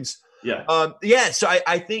 games. Yeah. So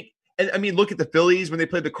I think, and I mean, look at the Phillies when they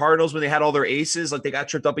played the Cardinals, when they had all their aces, like they got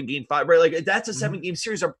tripped up in game 5, right? Like that's a 7-game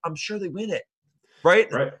series. I'm sure they win it. Right.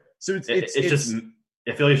 Right. So it's just,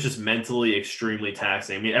 I feel like it's just mentally extremely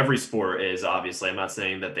taxing. I mean, every sport is, obviously, I'm not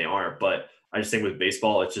saying that they aren't, but I just think with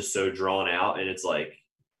baseball, it's just so drawn out and it's like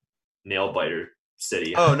nail biter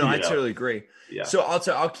city. Oh no, I totally agree. Yeah. So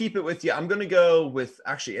I'll keep it with you. I'm going to go with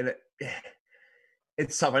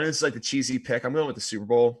it's tough. I know this is like the cheesy pick. I'm going with the Super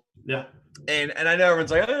Bowl. Yeah. And I know everyone's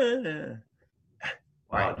like,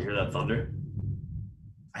 wow, did you hear that thunder?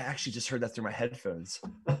 I actually just heard that through my headphones.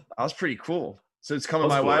 That was pretty cool. So it's coming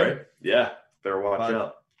my way. Right? Yeah. Better watch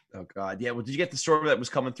out. Oh God. Yeah. Well, did you get the storm that was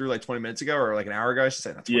coming through like 20 minutes ago or like an hour ago? I should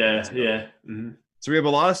say. Yeah. Mm-hmm. So we have a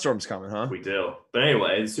lot of storms coming, huh? We do. But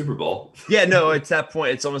anyway, the Super Bowl. Yeah, no, it's that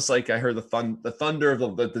point. It's almost like I heard the thunder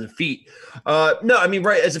of the defeat. No, I mean,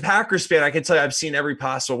 right, as a Packers fan, I can tell you I've seen every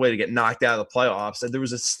possible way to get knocked out of the playoffs. And there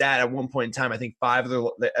was a stat at one point in time, I think 5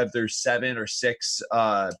 of their 7 or 6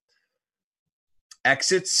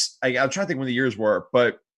 exits. I'm trying to think when the years were,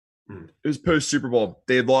 but it was post-Super Bowl.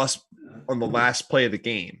 They had lost on the last play of the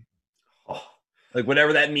game. Like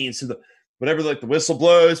whatever that means. So whatever, like the whistle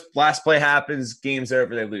blows, last play happens, game's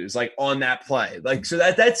over, they lose. Like on that play, like so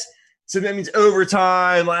that means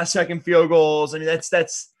overtime, last second field goals. I mean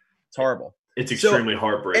it's horrible. It's extremely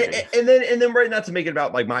heartbreaking. And then right, not to make it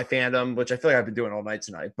about like my fandom, which I feel like I've been doing all night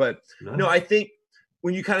tonight, but no, I think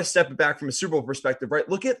when you kind of step it back from a Super Bowl perspective, right?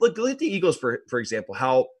 Look at the Eagles for example.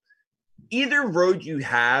 How either road you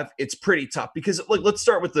have, it's pretty tough because like let's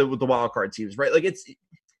start with the wild card teams, right? Like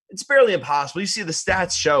it's barely impossible. You see the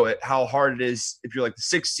stats show it, how hard it is if you're like the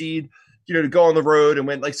 6th seed, to go on the road and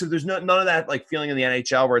win. Like, so there's none of that like feeling in the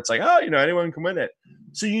NHL where it's like, oh, anyone can win it.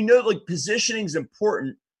 So, like positioning is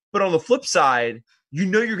important, but on the flip side,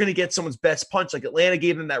 you're going to get someone's best punch. Like Atlanta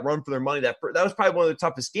gave them that run for their money. That was probably one of the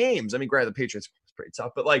toughest games. I mean, granted, the Patriots was pretty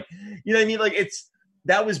tough, but like, you know what I mean? Like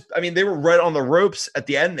they were right on the ropes at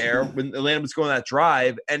the end there when Atlanta was going that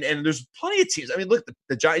drive. And there's plenty of teams. I mean, look,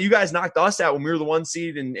 the Giants, you guys knocked us out when we were the 1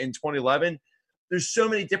 seed in 2011. There's so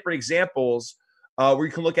many different examples where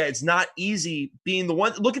you can look at. It's not easy being the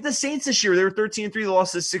one. Look at the Saints this year. They were 13-3. They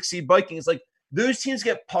lost to the 6 seed Vikings. Like those teams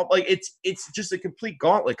get pumped. Like it's just a complete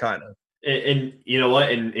gauntlet kind of. And you know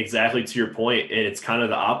what? And exactly to your point, and it's kind of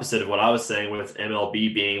the opposite of what I was saying with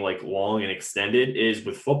MLB being like long and extended is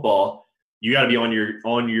with football. You got to be on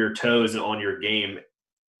your toes and on your game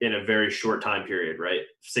in a very short time period, right?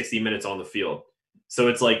 60 minutes on the field. So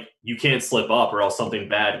it's like you can't slip up or else something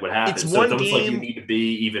bad would happen. It's almost like you need to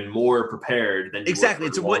be even more prepared than you exactly.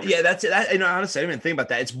 It's what, yeah, that's it. Honestly, I didn't even think about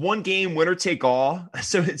that. It's one game, winner take all.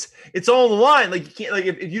 So it's all on the line. Like you can't, like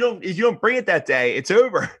if you don't bring it that day, it's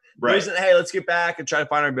over. Right. Hey, let's get back and try to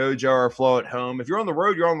find our mojo or our flow at home. If you're on the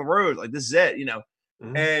road, you're on the road. Like this is it,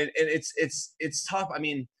 Mm-hmm. And it's tough. I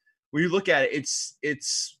mean, when you look at it,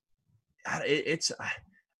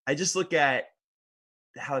 I just look at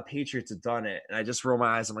how the Patriots have done it, and I just roll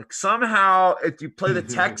my eyes. I'm like, somehow, if you play the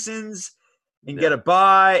Texans and get a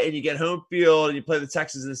bye, and you get home field, and you play the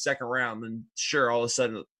Texans in the second round, then sure, all of a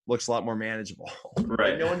sudden looks a lot more manageable.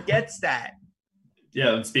 Right. No one gets that.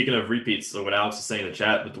 Yeah, and speaking of repeats, so what Alex is saying in the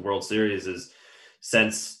chat with the World Series is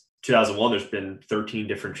since 2001, there's been 13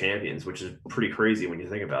 different champions, which is pretty crazy when you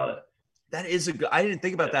think about it. That is a good – I didn't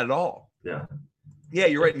think about that at all. Yeah. Yeah,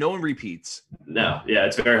 you're right. No one repeats. No, yeah,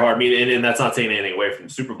 it's very hard. I mean, and that's not taking anything away from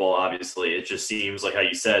the Super Bowl, obviously. It just seems like how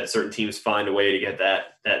you said, certain teams find a way to get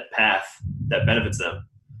that path that benefits them.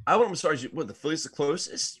 I want to start – the Phillies the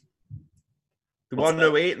closest? They What's won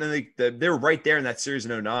in 08, and then they were right there in that series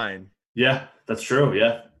in 09. Yeah, that's true.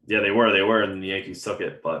 Yeah, they were, and the Yankees took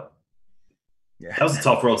it. But yeah, that was a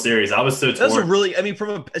tough World Series. I was so torn. That was a really – I mean,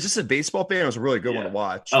 from just a baseball fan, it was a really good one to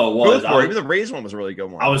watch. Oh, it was. Even the Rays one was a really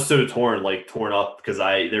good one. I was so torn up because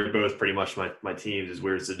they were both pretty much my teams. It's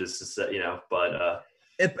weird to just but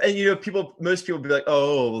most people be like,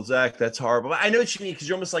 "Oh, well, Zach, that's horrible." But I know what you mean because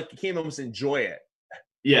you're almost like you can't almost enjoy it.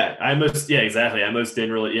 Yeah, exactly. I almost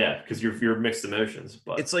didn't really, because you're mixed emotions.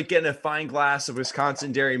 But it's like getting a fine glass of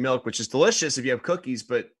Wisconsin dairy milk, which is delicious if you have cookies,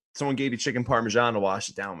 but someone gave you chicken parmesan to wash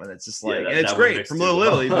it down with. It's just like, and it's great from Little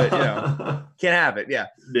Italy, but can't have it. Yeah.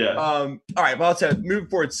 Yeah. All right, well, I'll tell you, moving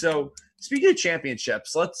forward. So speaking of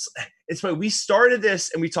championships, it's funny. We started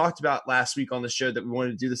this and we talked about last week on the show that we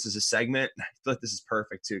wanted to do this as a segment. I feel like this is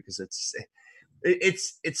perfect too, because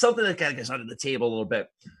it's something that kind of goes under the table a little bit.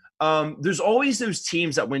 There's always those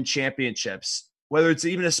teams that win championships, whether it's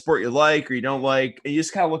even a sport you like or you don't like, and you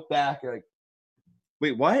just kind of look back, you're like,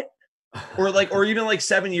 wait, what? Or even like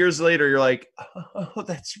 7 years later, you're like, oh,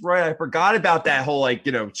 that's right. I forgot about that whole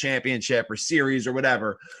championship or series or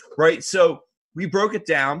whatever. Right. So we broke it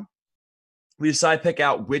down. We decided to pick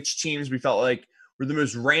out which teams we felt like were the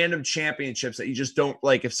most random championships that you just don't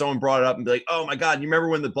like. If someone brought it up and be like, oh my God, you remember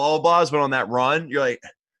when the blah, blah, blahs went on that run? You're like,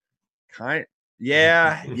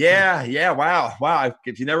 Yeah. Wow.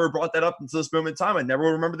 If you never brought that up until this moment in time, I never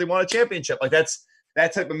would remember they won a championship. Like that's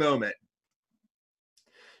that type of moment.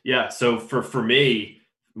 Yeah. So for me,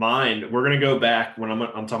 mine, we're going to go back when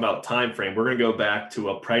I'm talking about time frame. We're going to go back to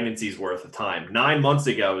a pregnancy's worth of time. 9 months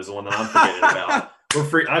ago is the one that I'm forgetting about.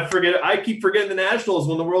 I keep forgetting the Nationals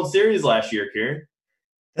won the World Series last year, Kieran.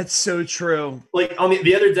 That's so true. Like on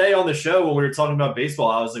the other day on the show when we were talking about baseball,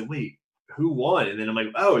 I was like, wait, who won? And then I'm like,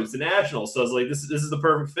 oh, it's the Nationals. So I was like, this is the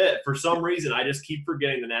perfect fit. For some reason, I just keep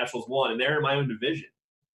forgetting the Nationals won, and they're in my own division.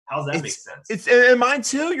 How's that make sense? It's and mine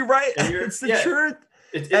too. You're right. It's the truth.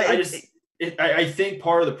 I think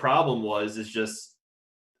part of the problem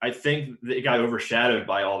I think it got overshadowed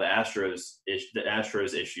by all the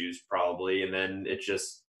Astros issues probably, and then it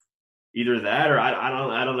just either that or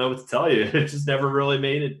I don't know what to tell you. It just never really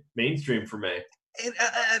made it mainstream for me. And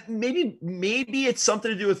maybe it's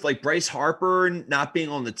something to do with like Bryce Harper not being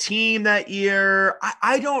on the team that year.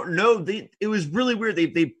 I don't know. It was really weird.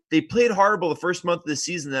 They played horrible the first month of the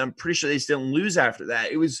season. And I'm pretty sure they still lose after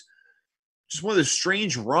that. It was just one of those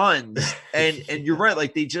strange runs. And you're right.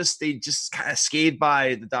 Like they just kind of skated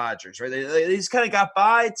by the Dodgers, right? They just kind of got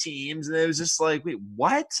by teams, and it was just like, wait,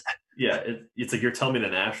 what? Yeah, it's like you're telling me the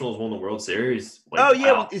Nationals won the World Series. Like, oh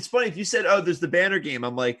yeah, wow. Well, it's funny if you said, oh, there's the banner game.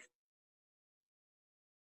 I'm like,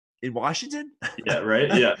 in Washington? Yeah, right.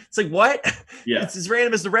 Yeah. It's like, what? Yeah. It's as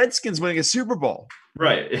random as the Redskins winning a Super Bowl.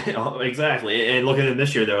 Right. Exactly. And looking at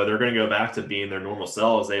this year, though, they're going to go back to being their normal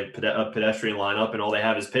selves. They have a pedestrian lineup, and all they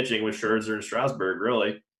have is pitching with Scherzer and Strasburg,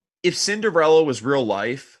 really. If Cinderella was real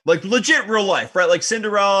life, like legit real life, right? Like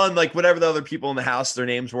Cinderella and like whatever the other people in the house, their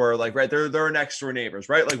names were, like, right, they're our next door neighbors,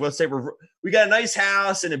 right? Like, let's say we got a nice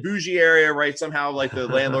house in a bougie area, right? Somehow, like, the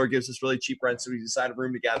landlord gives us really cheap rent, so we decide to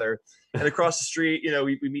room together. And across the street,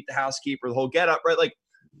 we meet the housekeeper, the whole get up, right? Like,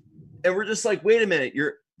 and we're just like, wait a minute,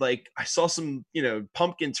 you're like, I saw some,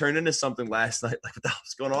 pumpkin turn into something last night. Like, what the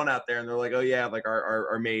hell's going on out there? And they're like, oh yeah, like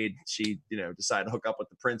our maid, she, decided to hook up with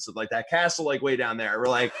the prince of like that castle, like way down there. We're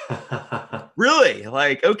like, really?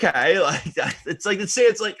 Like, okay. Like, it's like,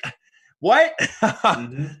 it's like, what?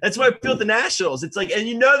 Mm-hmm. That's why I feel the Nationals. It's like, and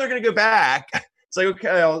they're going to go back. It's like,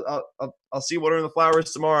 okay, I'll see what are in the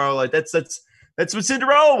flowers tomorrow. Like that's what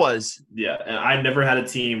Cinderella was. Yeah, and I never had a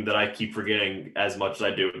team that I keep forgetting as much as I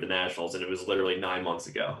do with the Nationals, and it was literally 9 months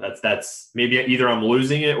ago. That's maybe either I'm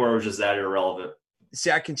losing it or it was just that irrelevant. See,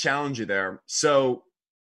 I can challenge you there. So,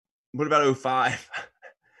 what about 2005?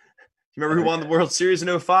 You remember who won the World Series in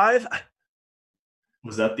 2005?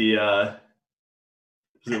 Was that the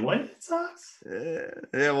White Sox?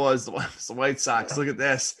 It was the White Sox. Look at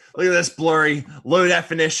this. Look at this blurry, low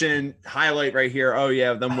definition highlight right here. Oh,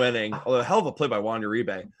 yeah, them winning. Although, hell of a play by Juan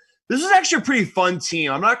Uribe. This was actually a pretty fun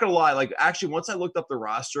team. I'm not going to lie. Like, actually, once I looked up the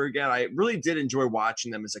roster again, I really did enjoy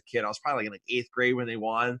watching them as a kid. I was probably in like 8th grade when they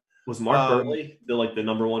won. Was Mark Burley the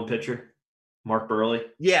number one pitcher? Mark Burley.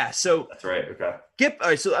 Yeah, so That's right. Okay. All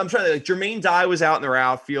right, so I'm trying to Jermaine Dye was out in their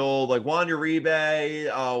outfield. Like Juan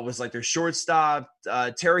Uribe was like their shortstop.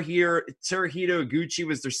 Terahito Gucci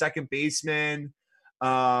was their second baseman.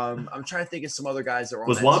 I'm trying to think of some other guys that were on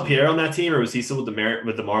Was that Juan team. Pierre on that team, or was he still with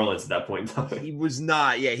the Marlins at that point in time? He was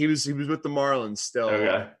not. Yeah, he was with the Marlins still.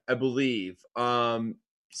 Okay. I believe. So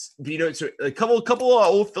a couple of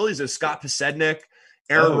old Phillies. There's Scott Pasednik,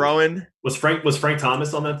 Aaron Rowan. Was Frank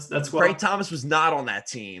Thomas on that squad? Frank Thomas was not on that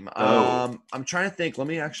team. I'm trying to think. Let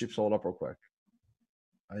me actually pull it up real quick.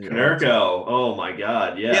 Konerko. Oh my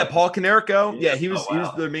God. Yeah. Yeah, Paul Konerko. Yeah, he was Oh, wow. he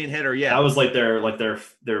was their main hitter. Yeah. That was like their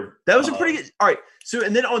That was a pretty good. All right. So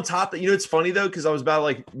and then on top of that, it's funny though, because I was about to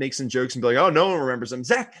like make some jokes and be like, oh, no one remembers them.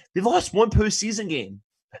 Zach, they lost one postseason game.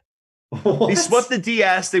 What? They swept the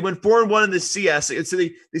DS. They went 4-1 in the CS. So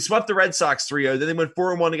they swept the Red Sox 3-0. Then they went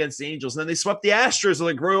 4-1 against the Angels. And then they swept the Astros with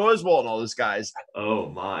like Roy Oswalt and all those guys. Oh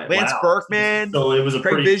my. Lance Berkman, So it was a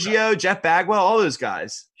Craig Biggio, Jeff Bagwell, all those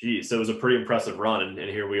guys. Geez, so it was a pretty impressive run, and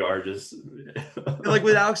here we are just And like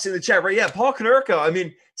with Alex in the chat, right? Yeah, Paul Konerko. I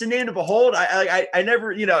mean, it's a name to behold. I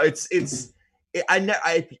never,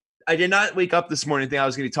 I did not wake up this morning thinking I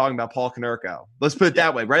was going to be talking about Paul Konerko. Let's put it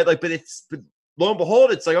that way, right? Like, but lo and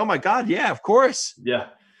behold, it's like, oh my God, yeah, of course. Yeah.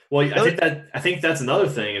 Well, I think that's another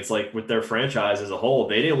thing. It's like with their franchise as a whole,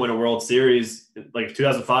 they didn't win a World Series like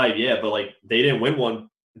 2005, yeah, but like they didn't win one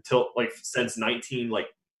until like since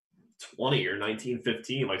 1920 or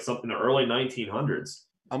 1915, like something in the early 1900s.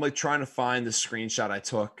 I'm like trying to find the screenshot I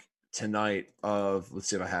took tonight of. Let's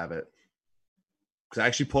see if I have it, because I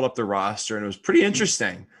actually pulled up the roster and it was pretty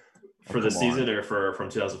interesting. For the season or from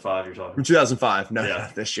 2005, you're talking? From 2005. No,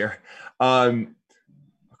 not this year. Come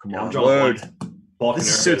on, load. This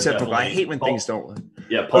is so typical. I hate when things don't.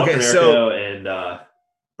 Yeah, Paul Konerko and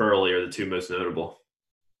Burley are the two most notable.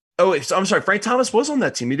 Oh, wait, so I'm sorry. Frank Thomas was on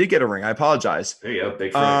that team. He did get a ring. I apologize. There you go,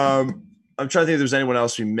 big Frank. I'm trying to think if there's anyone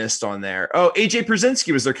else we missed on there. Oh, AJ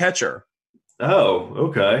Pierzynski was their catcher. Oh,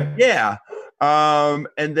 okay. Yeah.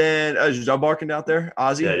 And then is John barking out there?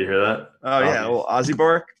 Ozzy? Yeah, you hear that? Oh, yeah. Well, Ozzy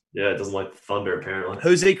bark. Yeah, it doesn't like the thunder, apparently.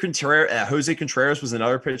 Jose Contreras was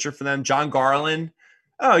another pitcher for them. John Garland.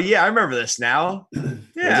 Oh, yeah, I remember this now.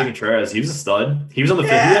 Yeah. Jose Contreras, he was a stud. He was on the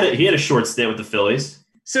Phillies. He had a short stint with the Phillies.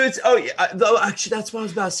 So it's actually that's what I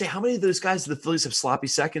was about to say. How many of those guys do the Phillies have sloppy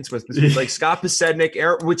seconds with? Like Scott Pasednik,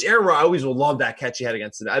 Aaron I always will love that catch he had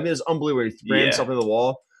against it. I mean, it was unbelievable. He ran himself into the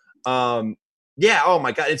wall. Yeah. Oh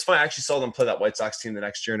my God, it's funny. I actually saw them play that White Sox team the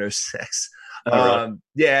next year in 2006. Really?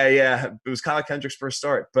 Yeah. It was kind of like Kendrick's first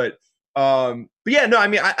start, but yeah. No, I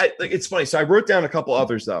mean, I like it's funny. So I wrote down a couple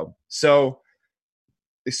others though. So,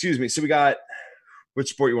 excuse me. So we got. Which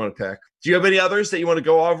sport you want to pick? Do you have any others that you want to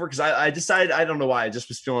go over? Because I decided, I don't know why, I just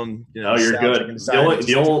was feeling, Oh, you're good.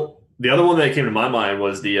 The other one that came to my mind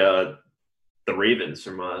was the Ravens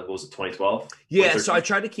from what was it, 2012? Yeah, so I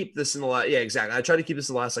tried to keep this in the last. Yeah, exactly. I tried to keep this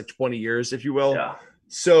in the last like 20 years, if you will. Yeah.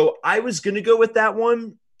 So I was gonna go with that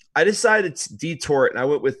one. I decided to detour it, and I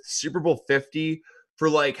went with Super Bowl 50 for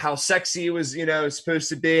like how sexy it was, supposed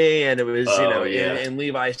to be, and it was, in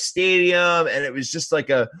Levi Stadium, and it was just like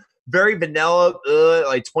a very vanilla,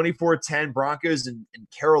 like 24-10 Broncos and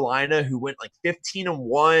Carolina, who went like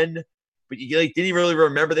 15-1, but you like didn't really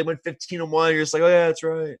remember they went 15-1. You're just like, oh yeah, that's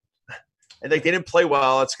right. And like they didn't play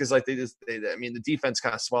well. It's because like the defense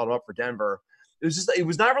kind of swallowed them up for Denver. It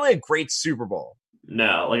was not really a great Super Bowl.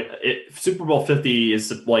 No, like Super Bowl 50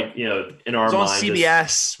 is like in our it's minds on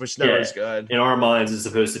CBS, which never is good. In our minds, it's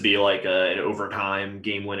supposed to be like an overtime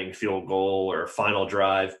game-winning field goal or a final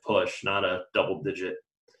drive push, not a double-digit.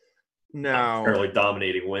 No, fairly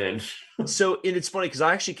dominating win. So, and it's funny because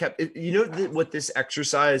I actually kept, what this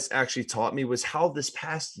exercise actually taught me was how this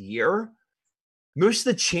past year, most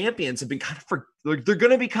of the champions have been they're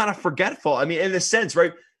going to be kind of forgetful. I mean, in a sense,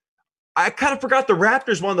 right? I kind of forgot the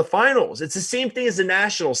Raptors won the finals. It's the same thing as the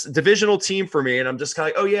Nationals divisional team for me. And I'm just kind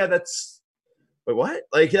of like, oh yeah, wait, what?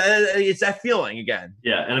 Like it's that feeling again.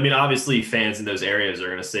 Yeah. And I mean, obviously fans in those areas are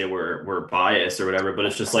going to say we're biased or whatever, but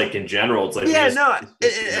it's just like in general, it's like,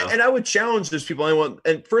 and I would challenge those people.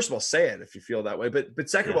 And first of all, say it if you feel that way. But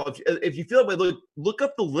second of all, if you feel that way, look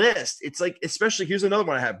up the list. It's like, especially here's another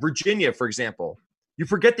one I have. Virginia, for example, you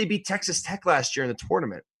forget they beat Texas Tech last year in the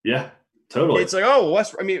tournament. Yeah, totally. It's like,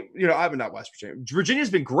 I'm not West Virginia. Virginia's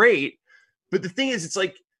been great. But the thing is, it's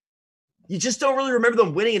like, you just don't really remember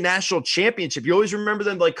them winning a national championship. You always remember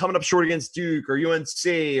them like coming up short against Duke or UNC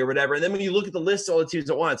or whatever. And then when you look at the list of all the teams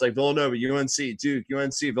at once, like Villanova, UNC, Duke,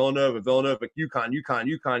 UNC, Villanova,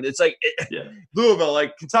 UConn. It's like Louisville,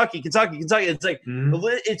 like Kentucky. It's like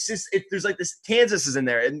it's just there's like this Kansas is in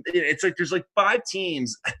there, and it's like there's like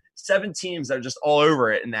 7 teams that are just all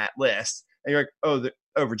over it in that list. and you're like,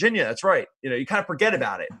 oh, Virginia, that's right. You kind of forget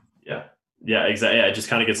about it. Yeah, exactly. Yeah, it just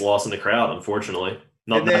kind of gets lost in the crowd, unfortunately.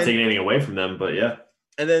 Not taking anything away from them, but yeah.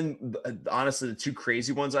 And then, honestly, the two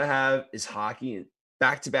crazy ones I have is hockey.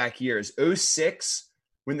 Back-to-back years. 2006,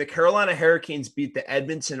 when the Carolina Hurricanes beat the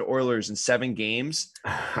Edmonton Oilers in 7 games.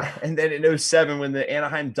 And then in 2007, when the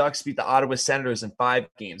Anaheim Ducks beat the Ottawa Senators in 5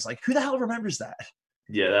 games. Like, who the hell remembers that?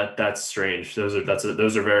 Yeah, that's strange. Those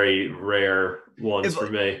are very rare ones for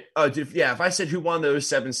me. Oh, dude, yeah. If I said who won the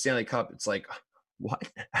 2007 Stanley Cup, it's like,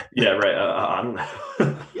 what? Yeah, right. I don't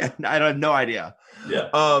know. Yeah, I have no idea. Yeah.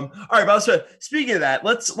 All right, but also, speaking of that,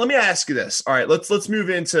 let me ask you this. All right, let's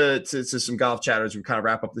move into some golf chatter as we kind of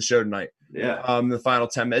wrap up the show tonight. Yeah. The final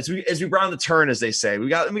 10 minutes. As we round the turn, as they say, we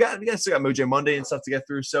still got Mojo Monday and stuff to get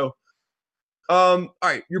through. So, all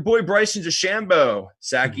right, your boy Bryson DeChambeau,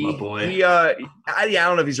 Saki. My boy. I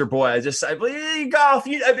don't know if he's your boy. I believe golf.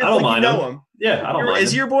 I don't mind him. Yeah, I don't mind.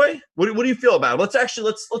 Is he your boy? What do you feel about him? Let's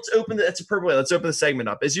open the. That's a perfect way. Let's open the segment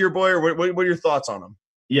up. Is he your boy, or what are your thoughts on him?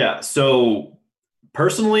 Yeah. So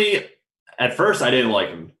personally, at first I didn't like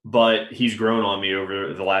him, but he's grown on me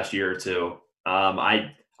over the last year or two.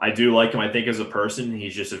 I do like him. I think as a person,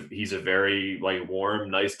 he's a very warm,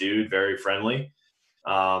 nice dude, very friendly.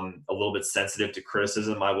 A little bit sensitive to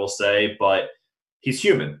criticism, I will say, but he's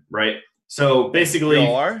human, right? So basically,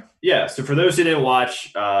 yeah. So for those who didn't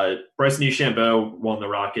watch, Bryson DeChambeau won the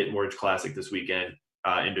Rocket Mortgage Classic this weekend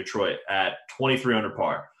in Detroit at 23 under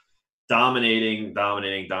par, dominating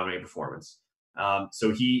performance.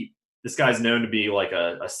 So this guy's known to be like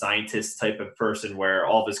a scientist type of person, where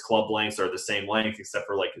all of his club lengths are the same length except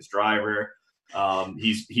for his driver.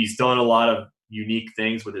 He's done a lot of unique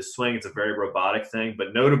things with his swing. It's a very robotic thing,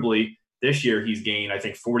 but notably this year he's gained, I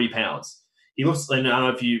think, 40 pounds. He looks, and I don't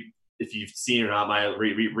know if you've seen it or not, my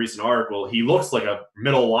recent article, he looks like a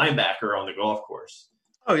middle linebacker on the golf course.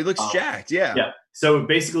 Oh, he looks jacked. Yeah. Yeah. So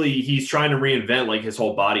basically he's trying to reinvent his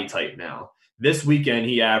whole body type now. This weekend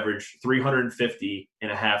he averaged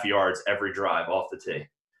 350.5 yards every drive off the tee.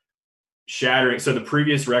 Shattering. So the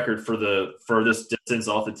previous record for the furthest distance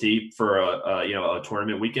off the tee for a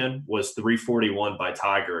tournament weekend was 341 by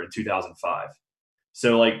Tiger in 2005.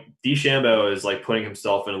 So DeChambeau is putting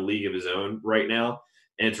himself in a league of his own right now,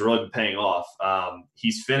 and it's really been paying off.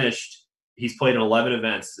 He's played in 11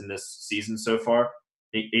 events in this season so far,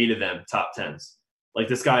 8 of them top 10s.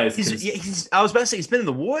 This guy is. I was about to say he's been in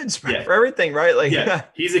the woods for everything, right? Yeah,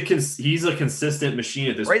 he's a consistent machine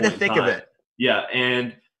at this point. Right in the thick of it. Yeah,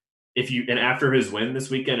 and after his win this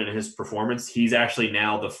weekend and his performance, he's actually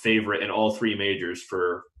now the favorite in all 3 majors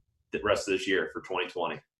for the rest of this year for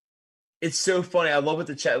 2020. It's so funny. I love what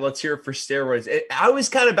the chat. Let's hear it for steroids. I was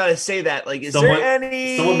kind of about to say that.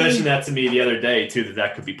 Someone mentioned that to me the other day too,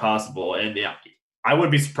 that could be possible. And yeah, I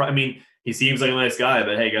wouldn't be surprised. I mean, he seems like a nice guy,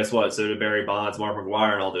 but hey, guess what? So did Barry Bonds, Mark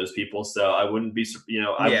McGwire, and all those people. So I wouldn't be,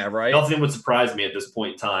 right. Nothing would surprise me at this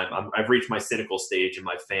point in time. I've reached my cynical stage in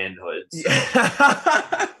my fanhood. So.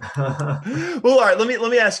 Well, all right. Let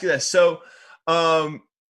me ask you this. So, look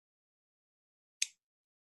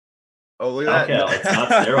at that. Okay, it's not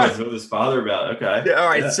steroids. What was his father about? Okay. Yeah, all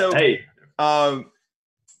right. Yeah. So, hey.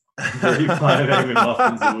 35 Egg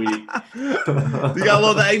McMuffins a week. You got a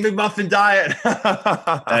little the Egg McMuffin diet.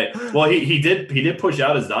 Hey, well, he did push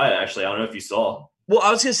out his diet, actually. I don't know if you saw. Well,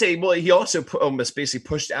 I was going to say, he also almost basically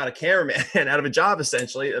pushed out a cameraman out of a job,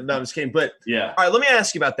 essentially. No, I'm just kidding. But yeah. All right, let me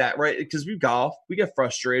ask you about that, right? Because we golf, we get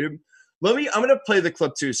frustrated. I'm going to play the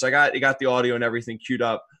clip too. So I got the audio and everything queued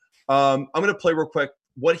up. I'm going to play real quick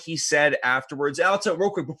what he said afterwards. Alex,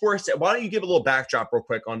 real quick, before I say, why don't you give a little backdrop real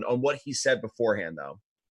quick on what he said beforehand, though?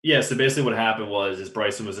 Yeah, so basically what happened was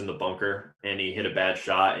Bryson was in the bunker and he hit a bad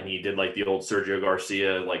shot and he did the old Sergio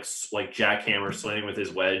Garcia, like jackhammer swing with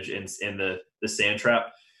his wedge in the sand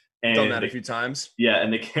trap. And done that a few times. Yeah,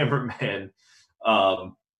 and the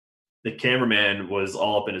cameraman was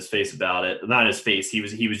all up in his face about it. Not in his face. He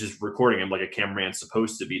was just recording him like a cameraman's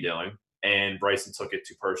supposed to be doing. And Bryson took it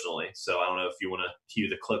too personally. So I don't know if you want to cue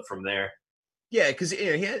the clip from there. Yeah, because he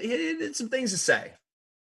had some things to say.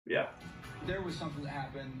 Yeah. There was something that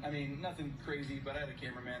happened. I mean, nothing crazy, but I had a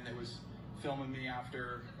cameraman that was filming me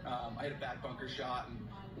after I had a bad bunker shot and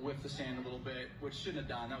whipped the sand a little bit, which shouldn't have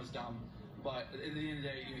done. That was dumb. But at the end of the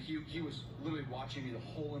day, he was literally watching me the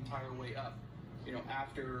whole entire way up.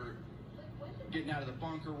 After getting out of the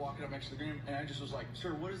bunker, walking up next to the green, and I just was like,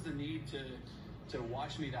 "Sir, what is the need to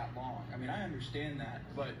watch me that long?" I mean, I understand that,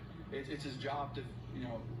 but it's his job to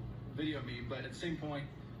video me. But at the same point,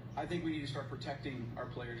 I think we need to start protecting our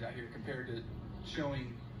players out here compared to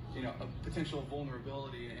showing, a potential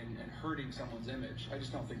vulnerability and hurting someone's image. I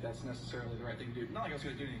just don't think that's necessarily the right thing to do. Not like I was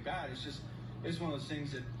going to do anything bad. It's just it's one of those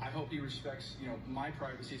things that I hope he respects, my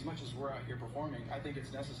privacy as much as we're out here performing. I think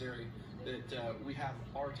it's necessary that we have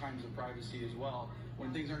our times of privacy as well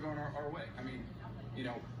when things aren't going our way. I mean,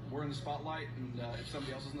 we're in the spotlight, and if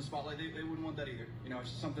somebody else is in the spotlight, they wouldn't want that either. It's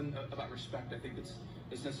just something about respect. I think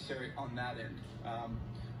it's necessary on that end.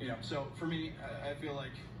 So for me, I feel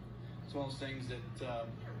like it's one of those things that,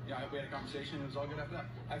 we had a conversation, and it was all good after that.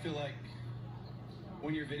 I feel like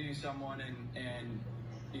when you're videoing someone and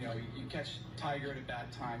you catch Tiger at a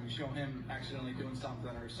bad time, you show him accidentally doing something,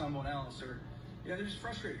 or someone else, or they're just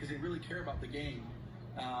frustrated because they really care about the game.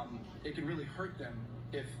 It can really hurt them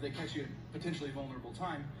if they catch you at a potentially vulnerable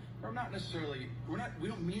time. Or not necessarily, we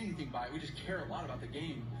don't mean anything by it. We just care a lot about the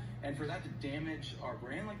game, and for that to damage our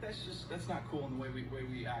brand like that's not cool in the way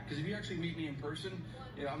we act. Because if you actually meet me in person,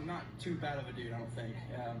 I'm not too bad of a dude, I don't think.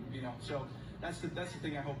 So that's the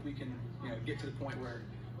thing. I hope we can get to the point where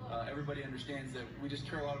everybody understands that we just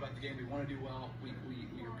care a lot about the game. We want to do well. We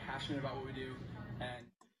are passionate about what we do. And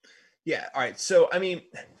yeah, all right. So I mean,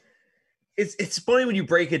 it's funny when you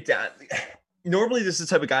break it down. Normally, this is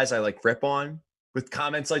the type of guys I like rip on with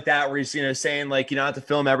comments like that, where he's saying like, you don't have to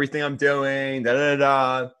film everything I'm doing. Da da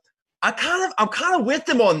da. I'm kind of with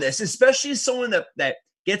him on this, especially as someone that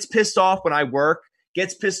gets pissed off when I work,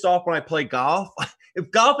 gets pissed off when I play golf.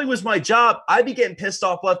 If golfing was my job, I'd be getting pissed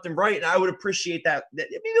off left and right, and I would appreciate that maybe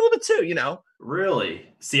a little bit too, Really?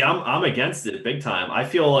 See, I'm against it big time. I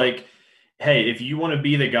feel like, hey, if you want to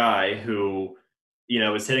be the guy who,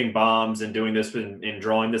 is hitting bombs and doing this and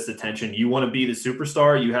drawing this attention, you want to be the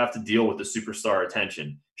superstar, you have to deal with the superstar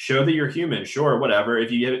attention. Show that you're human, sure, whatever. If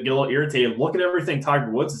you get a little irritated, look at everything Tiger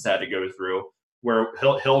Woods has had to go through, where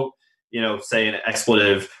he'll say an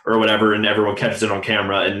expletive or whatever, and everyone catches it on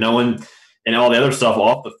camera, and no one, and all the other stuff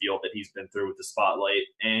off the field that he's been through with the spotlight.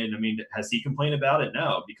 And I mean, has he complained about it?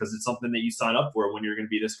 No, because it's something that you sign up for when you're going to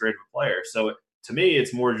be this great of a player. So to me,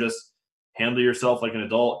 it's more just handle yourself like an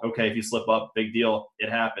adult. Okay, if you slip up, big deal. It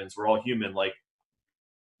happens. We're all human. Like,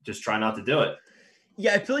 just try not to do it.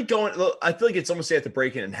 Yeah, I feel like it's almost you have to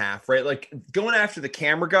break it in half, right? Like going after the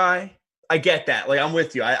camera guy, I get that. Like, I'm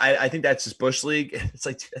with you. I think that's just Bush League. It's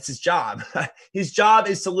like, that's his job. His job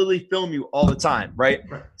is to literally film you all the time, right?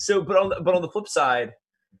 So, but on the flip side,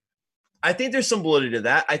 I think there's some validity to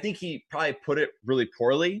that. I think he probably put it really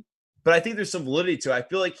poorly, but I think there's some validity to it. I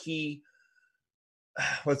feel like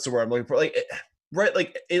what's the word I'm looking for? Like, right?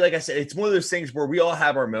 Like I said, it's one of those things where we all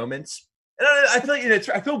have our moments. And I feel like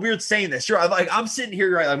I feel weird saying this. Sure, I'm sitting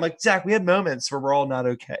here, right? I'm like, Zach, we have moments where we're all not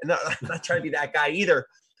okay. No, I'm not trying to be that guy either.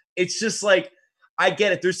 It's just like, I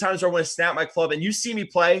get it. There's times where I want to snap my club, and you see me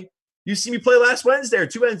play. You see me play last Wednesday or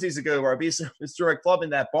 2 Wednesdays ago, where I basically was throwing a club in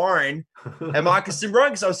that barn at Moccasin Run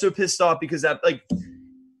because I was so pissed off because that, like,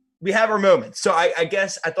 we have our moments. So I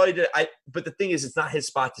guess I thought he did. But the thing is, it's not his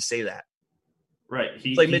spot to say that. Right.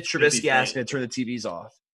 It's like Mitch Trubisky asking to turn the TVs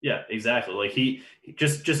off. Yeah, exactly. Like, he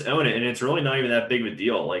just own it, and it's really not even that big of a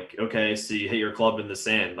deal. Like, okay, so you hit your club in the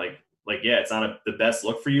sand, like yeah, it's not the best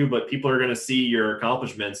look for you, but people are going to see your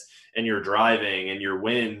accomplishments and your driving and your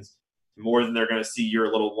wins more than they're going to see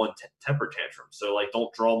your little temper tantrum. So, like,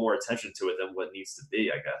 don't draw more attention to it than what needs to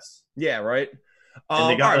be, I guess. Yeah, right. And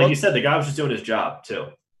the guy, like you said, the guy was just doing his job too.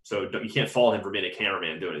 So you can't fault him for being a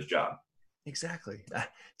cameraman doing his job. Exactly.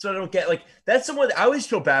 So I don't get, like, that's someone I always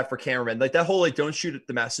feel bad for cameramen. Like, that whole, like, don't shoot at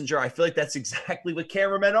the messenger. I feel like that's exactly what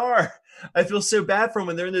cameramen are. I feel so bad for them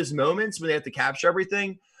when they're in those moments when they have to capture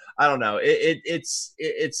everything. I don't know.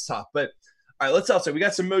 It's tough. But all right, let's also, we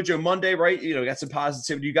got some Mojo Monday, right? We got some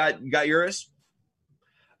positivity. You got yours?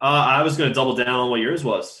 I was going to double down on what yours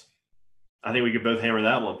was. I think we could both hammer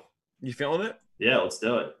that one. You feeling it? Yeah, let's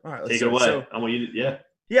do it. All right, take it away. So, I want you to, yeah.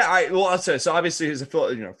 Yeah, all right. Well, also, so obviously he's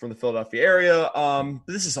from the Philadelphia area. But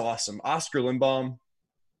this is awesome. Oscar Lindbaum,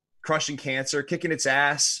 crushing cancer, kicking its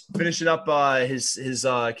ass, finishing up his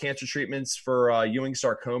cancer treatments for Ewing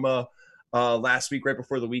sarcoma last week, right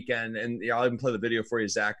before the weekend. And I'll even play the video for you,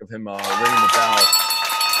 Zach, of him ringing the bell.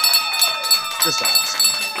 Just awesome.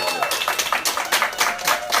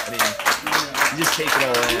 I mean, you just take it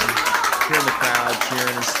all in, hearing the crowd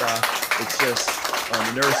cheering and stuff. It's just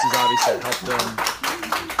the nurses obviously helped them.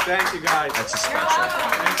 Thank you, guys. That's just special.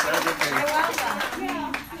 Thanks for everything.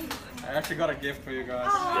 I actually got a gift for you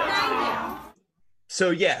guys.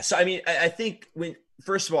 So I mean, I think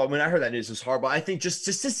first of all, when I heard that news, it was horrible. I think just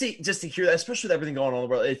to hear that, especially with everything going on in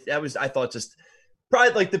the world, I thought just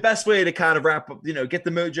probably like the best way to kind of wrap up, get the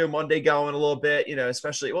Mojo Monday going a little bit,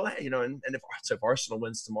 especially, well, and if Arsenal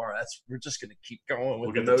wins tomorrow, we're just going to keep going with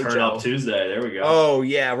we'll get the turn up Tuesday. There we go. Oh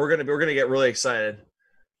yeah. We're going to get really excited.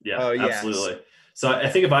 Yeah, absolutely. So I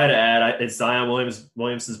think if I had to add, it's Zion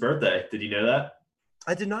Williamson's birthday. Did you know that?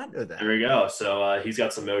 I did not know that. There we go. So he's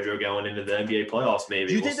got some mojo going into the NBA playoffs. Maybe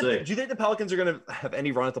Do you think the Pelicans are going to have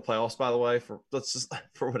any run at the playoffs? By the way, for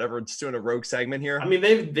whatever, just doing a rogue segment here. I mean,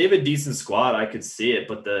 they've a decent squad. I could see it,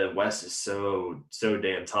 but the West is so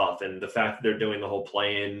damn tough, and the fact that they're doing the whole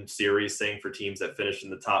play-in series thing for teams that finish in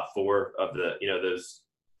the top 4 of the those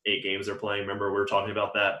 8 games they're playing. Remember we were talking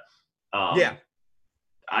about that. Yeah.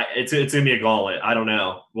 It's gonna be a gauntlet. I don't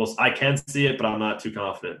know. Well, I can see it, but I'm not too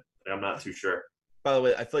confident. I'm not too sure. By the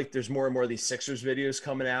way, I feel like there's more and more of these Sixers videos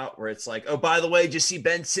coming out where it's like, oh, by the way, did you see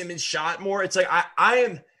Ben Simmons shot more? It's like I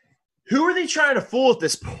am. Who are they trying to fool at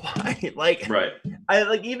this point? Like, right?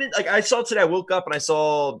 I saw today. I woke up and I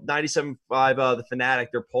saw 97.5. The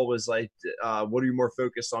Fanatic. Their poll was like, what are you more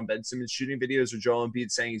focused on, Ben Simmons shooting videos or Joel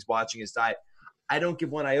Embiid saying he's watching his diet? I don't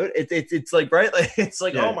give one iota. It's like, right? Like, it's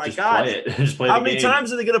like, oh my God. Play How many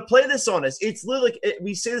times are they going to play this on us? It's literally like,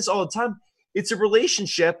 we say this all the time. It's a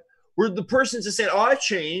relationship where the person's just saying, oh, I've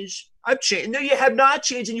changed. No, you have not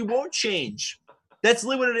changed and you won't change. That's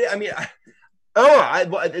literally what it is. I mean,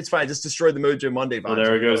 it's fine. I just destroyed the Mojo Monday vibes. Well,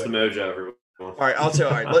 there goes the mojo, everyone. All right, I'll tell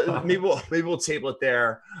you. All right, maybe we'll table it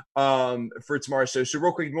there for tomorrow. So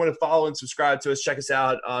real quick, if you want to follow and subscribe to us, check us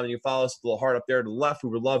out. You can follow us with a little heart up there to the left. We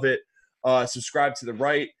would love it. Subscribe to the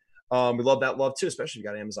right. We love that love too, especially if you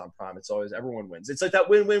got Amazon Prime. It's always everyone wins. It's like that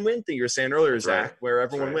win-win-win thing you were saying earlier, Zach, right. where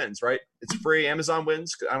everyone wins, right? It's free. Amazon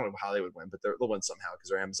wins. I don't know how they would win, but they'll win somehow because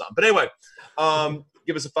they're Amazon. But anyway,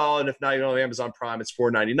 give us a follow, and if not, you don't have Amazon Prime, it's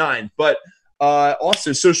 $4.99. But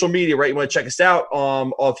also social media, right? You want to check us out.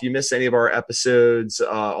 If you miss any of our episodes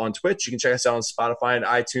on Twitch, you can check us out on Spotify and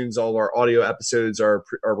iTunes. All of our audio episodes are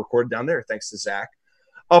recorded down there. Thanks to Zach.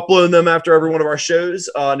 Uploading them after every one of our shows.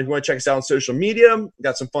 And if you want to check us out on social media, we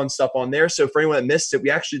got some fun stuff on there. So for anyone that missed it, we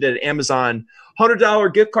actually did an Amazon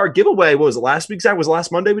 $100 gift card giveaway. What was it, last week, Zach? Was it last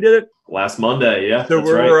Monday we did it? Last Monday, yeah. So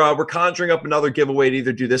we're conjuring up another giveaway to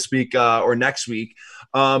either do this week or next week.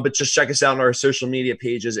 But just check us out on our social media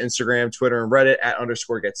pages, Instagram, Twitter, and Reddit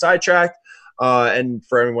 @_get sidetracked. And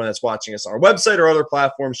for everyone that's watching us on our website or other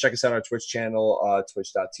platforms, check us out on our Twitch channel,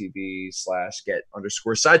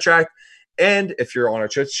 twitch.tv/get_sidetracked. And if you're on our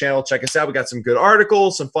Twitch channel, check us out. We got some good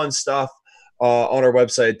articles, some fun stuff on our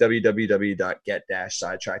website,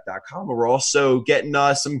 www.get-sidetrack.com. We're also getting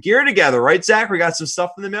some gear together, right, Zach? We got some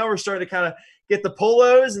stuff in the mail. We're starting to kind of get the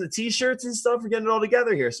polos and the T-shirts and stuff. We're getting it all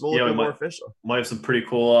together here, so we'll look more official. Might have some pretty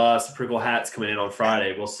cool hats coming in on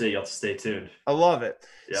Friday. We'll see. You'll have to stay tuned. I love it.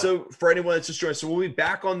 Yeah. So for anyone that's just joined, so we'll be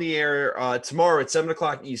back on the air tomorrow at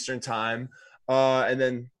 7:00 Eastern time. And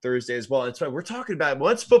then Thursday as well. And it's fine. We're talking about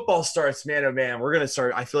once football starts, man, oh man, we're going to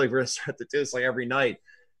start. I feel like we're going to start to do this like every night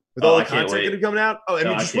with all the content going to be coming out. Oh, I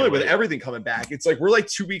mean, just really with everything coming back. It's like we're like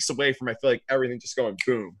 2 weeks away from, I feel like everything just going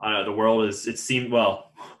boom. I know the world is,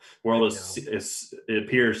 it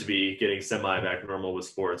appears to be getting semi back to normal with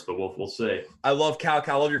sports, but we'll see. I love Cal.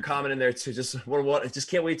 I love your comment in there too. Just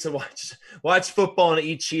can't wait to watch football and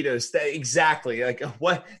eat Cheetos. Exactly. Like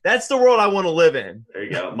what? That's the world I want to live in. There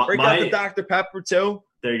you go. Break out the Dr. Pepper too.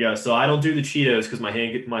 There you go. So I don't do the Cheetos because my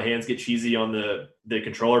hands get cheesy on the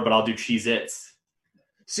controller, but I'll do Cheez-Its.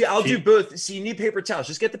 See, I'll do both. See, you need paper towels.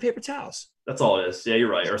 Just get the paper towels. That's all it is. Yeah, you're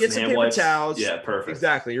right. Or get some paper towels. Yeah, perfect.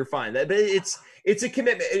 Exactly. You're fine. But it's a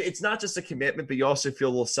commitment. It's not just a commitment, but you also feel a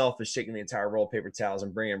little selfish taking the entire roll of paper towels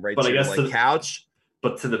and bringing them right to your couch.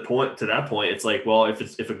 But to that point, it's like, well,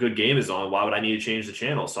 if a good game is on, why would I need to change the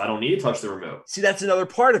channel? So I don't need to touch the remote. See, that's another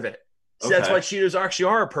part of it. See, that's why Cheetos actually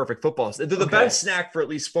are a perfect football. They're the best snack for at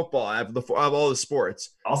least football out of all the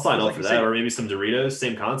sports. I'll sign up for that, or maybe some Doritos.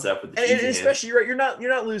 Same concept with the and especially you're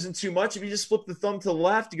not losing too much. If you just flip the thumb to the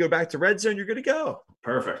left, you go back to red zone, you're good to go.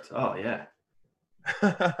 Perfect. Oh yeah.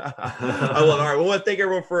 I love it. All right. Well, thank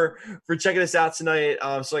everyone for checking us out tonight.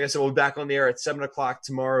 So like I said, we'll be back on the air at 7:00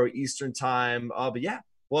 tomorrow Eastern time. But yeah,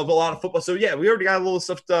 we'll have a lot of football. So yeah, we already got a little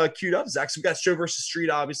stuff queued up, Zach. So we got Show versus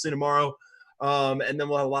Street obviously tomorrow. And then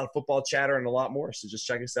we'll have a lot of football chatter and a lot more. So just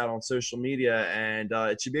check us out on social media, and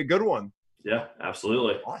it should be a good one. Yeah,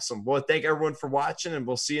 absolutely. Awesome. Well, thank everyone for watching, and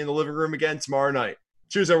we'll see you in the living room again tomorrow night.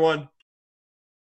 Cheers, everyone.